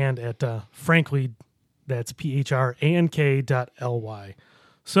 and at Frankly, that's PHRANK.LY.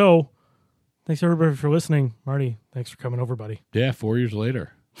 So, thanks everybody for listening. Marty, thanks for coming over, buddy. Yeah, 4 years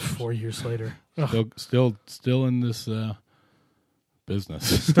later. 4 years later. Still in this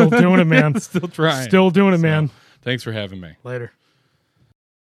business. Still doing it, man. Still trying. Still doing it, man. Thanks for having me. Later.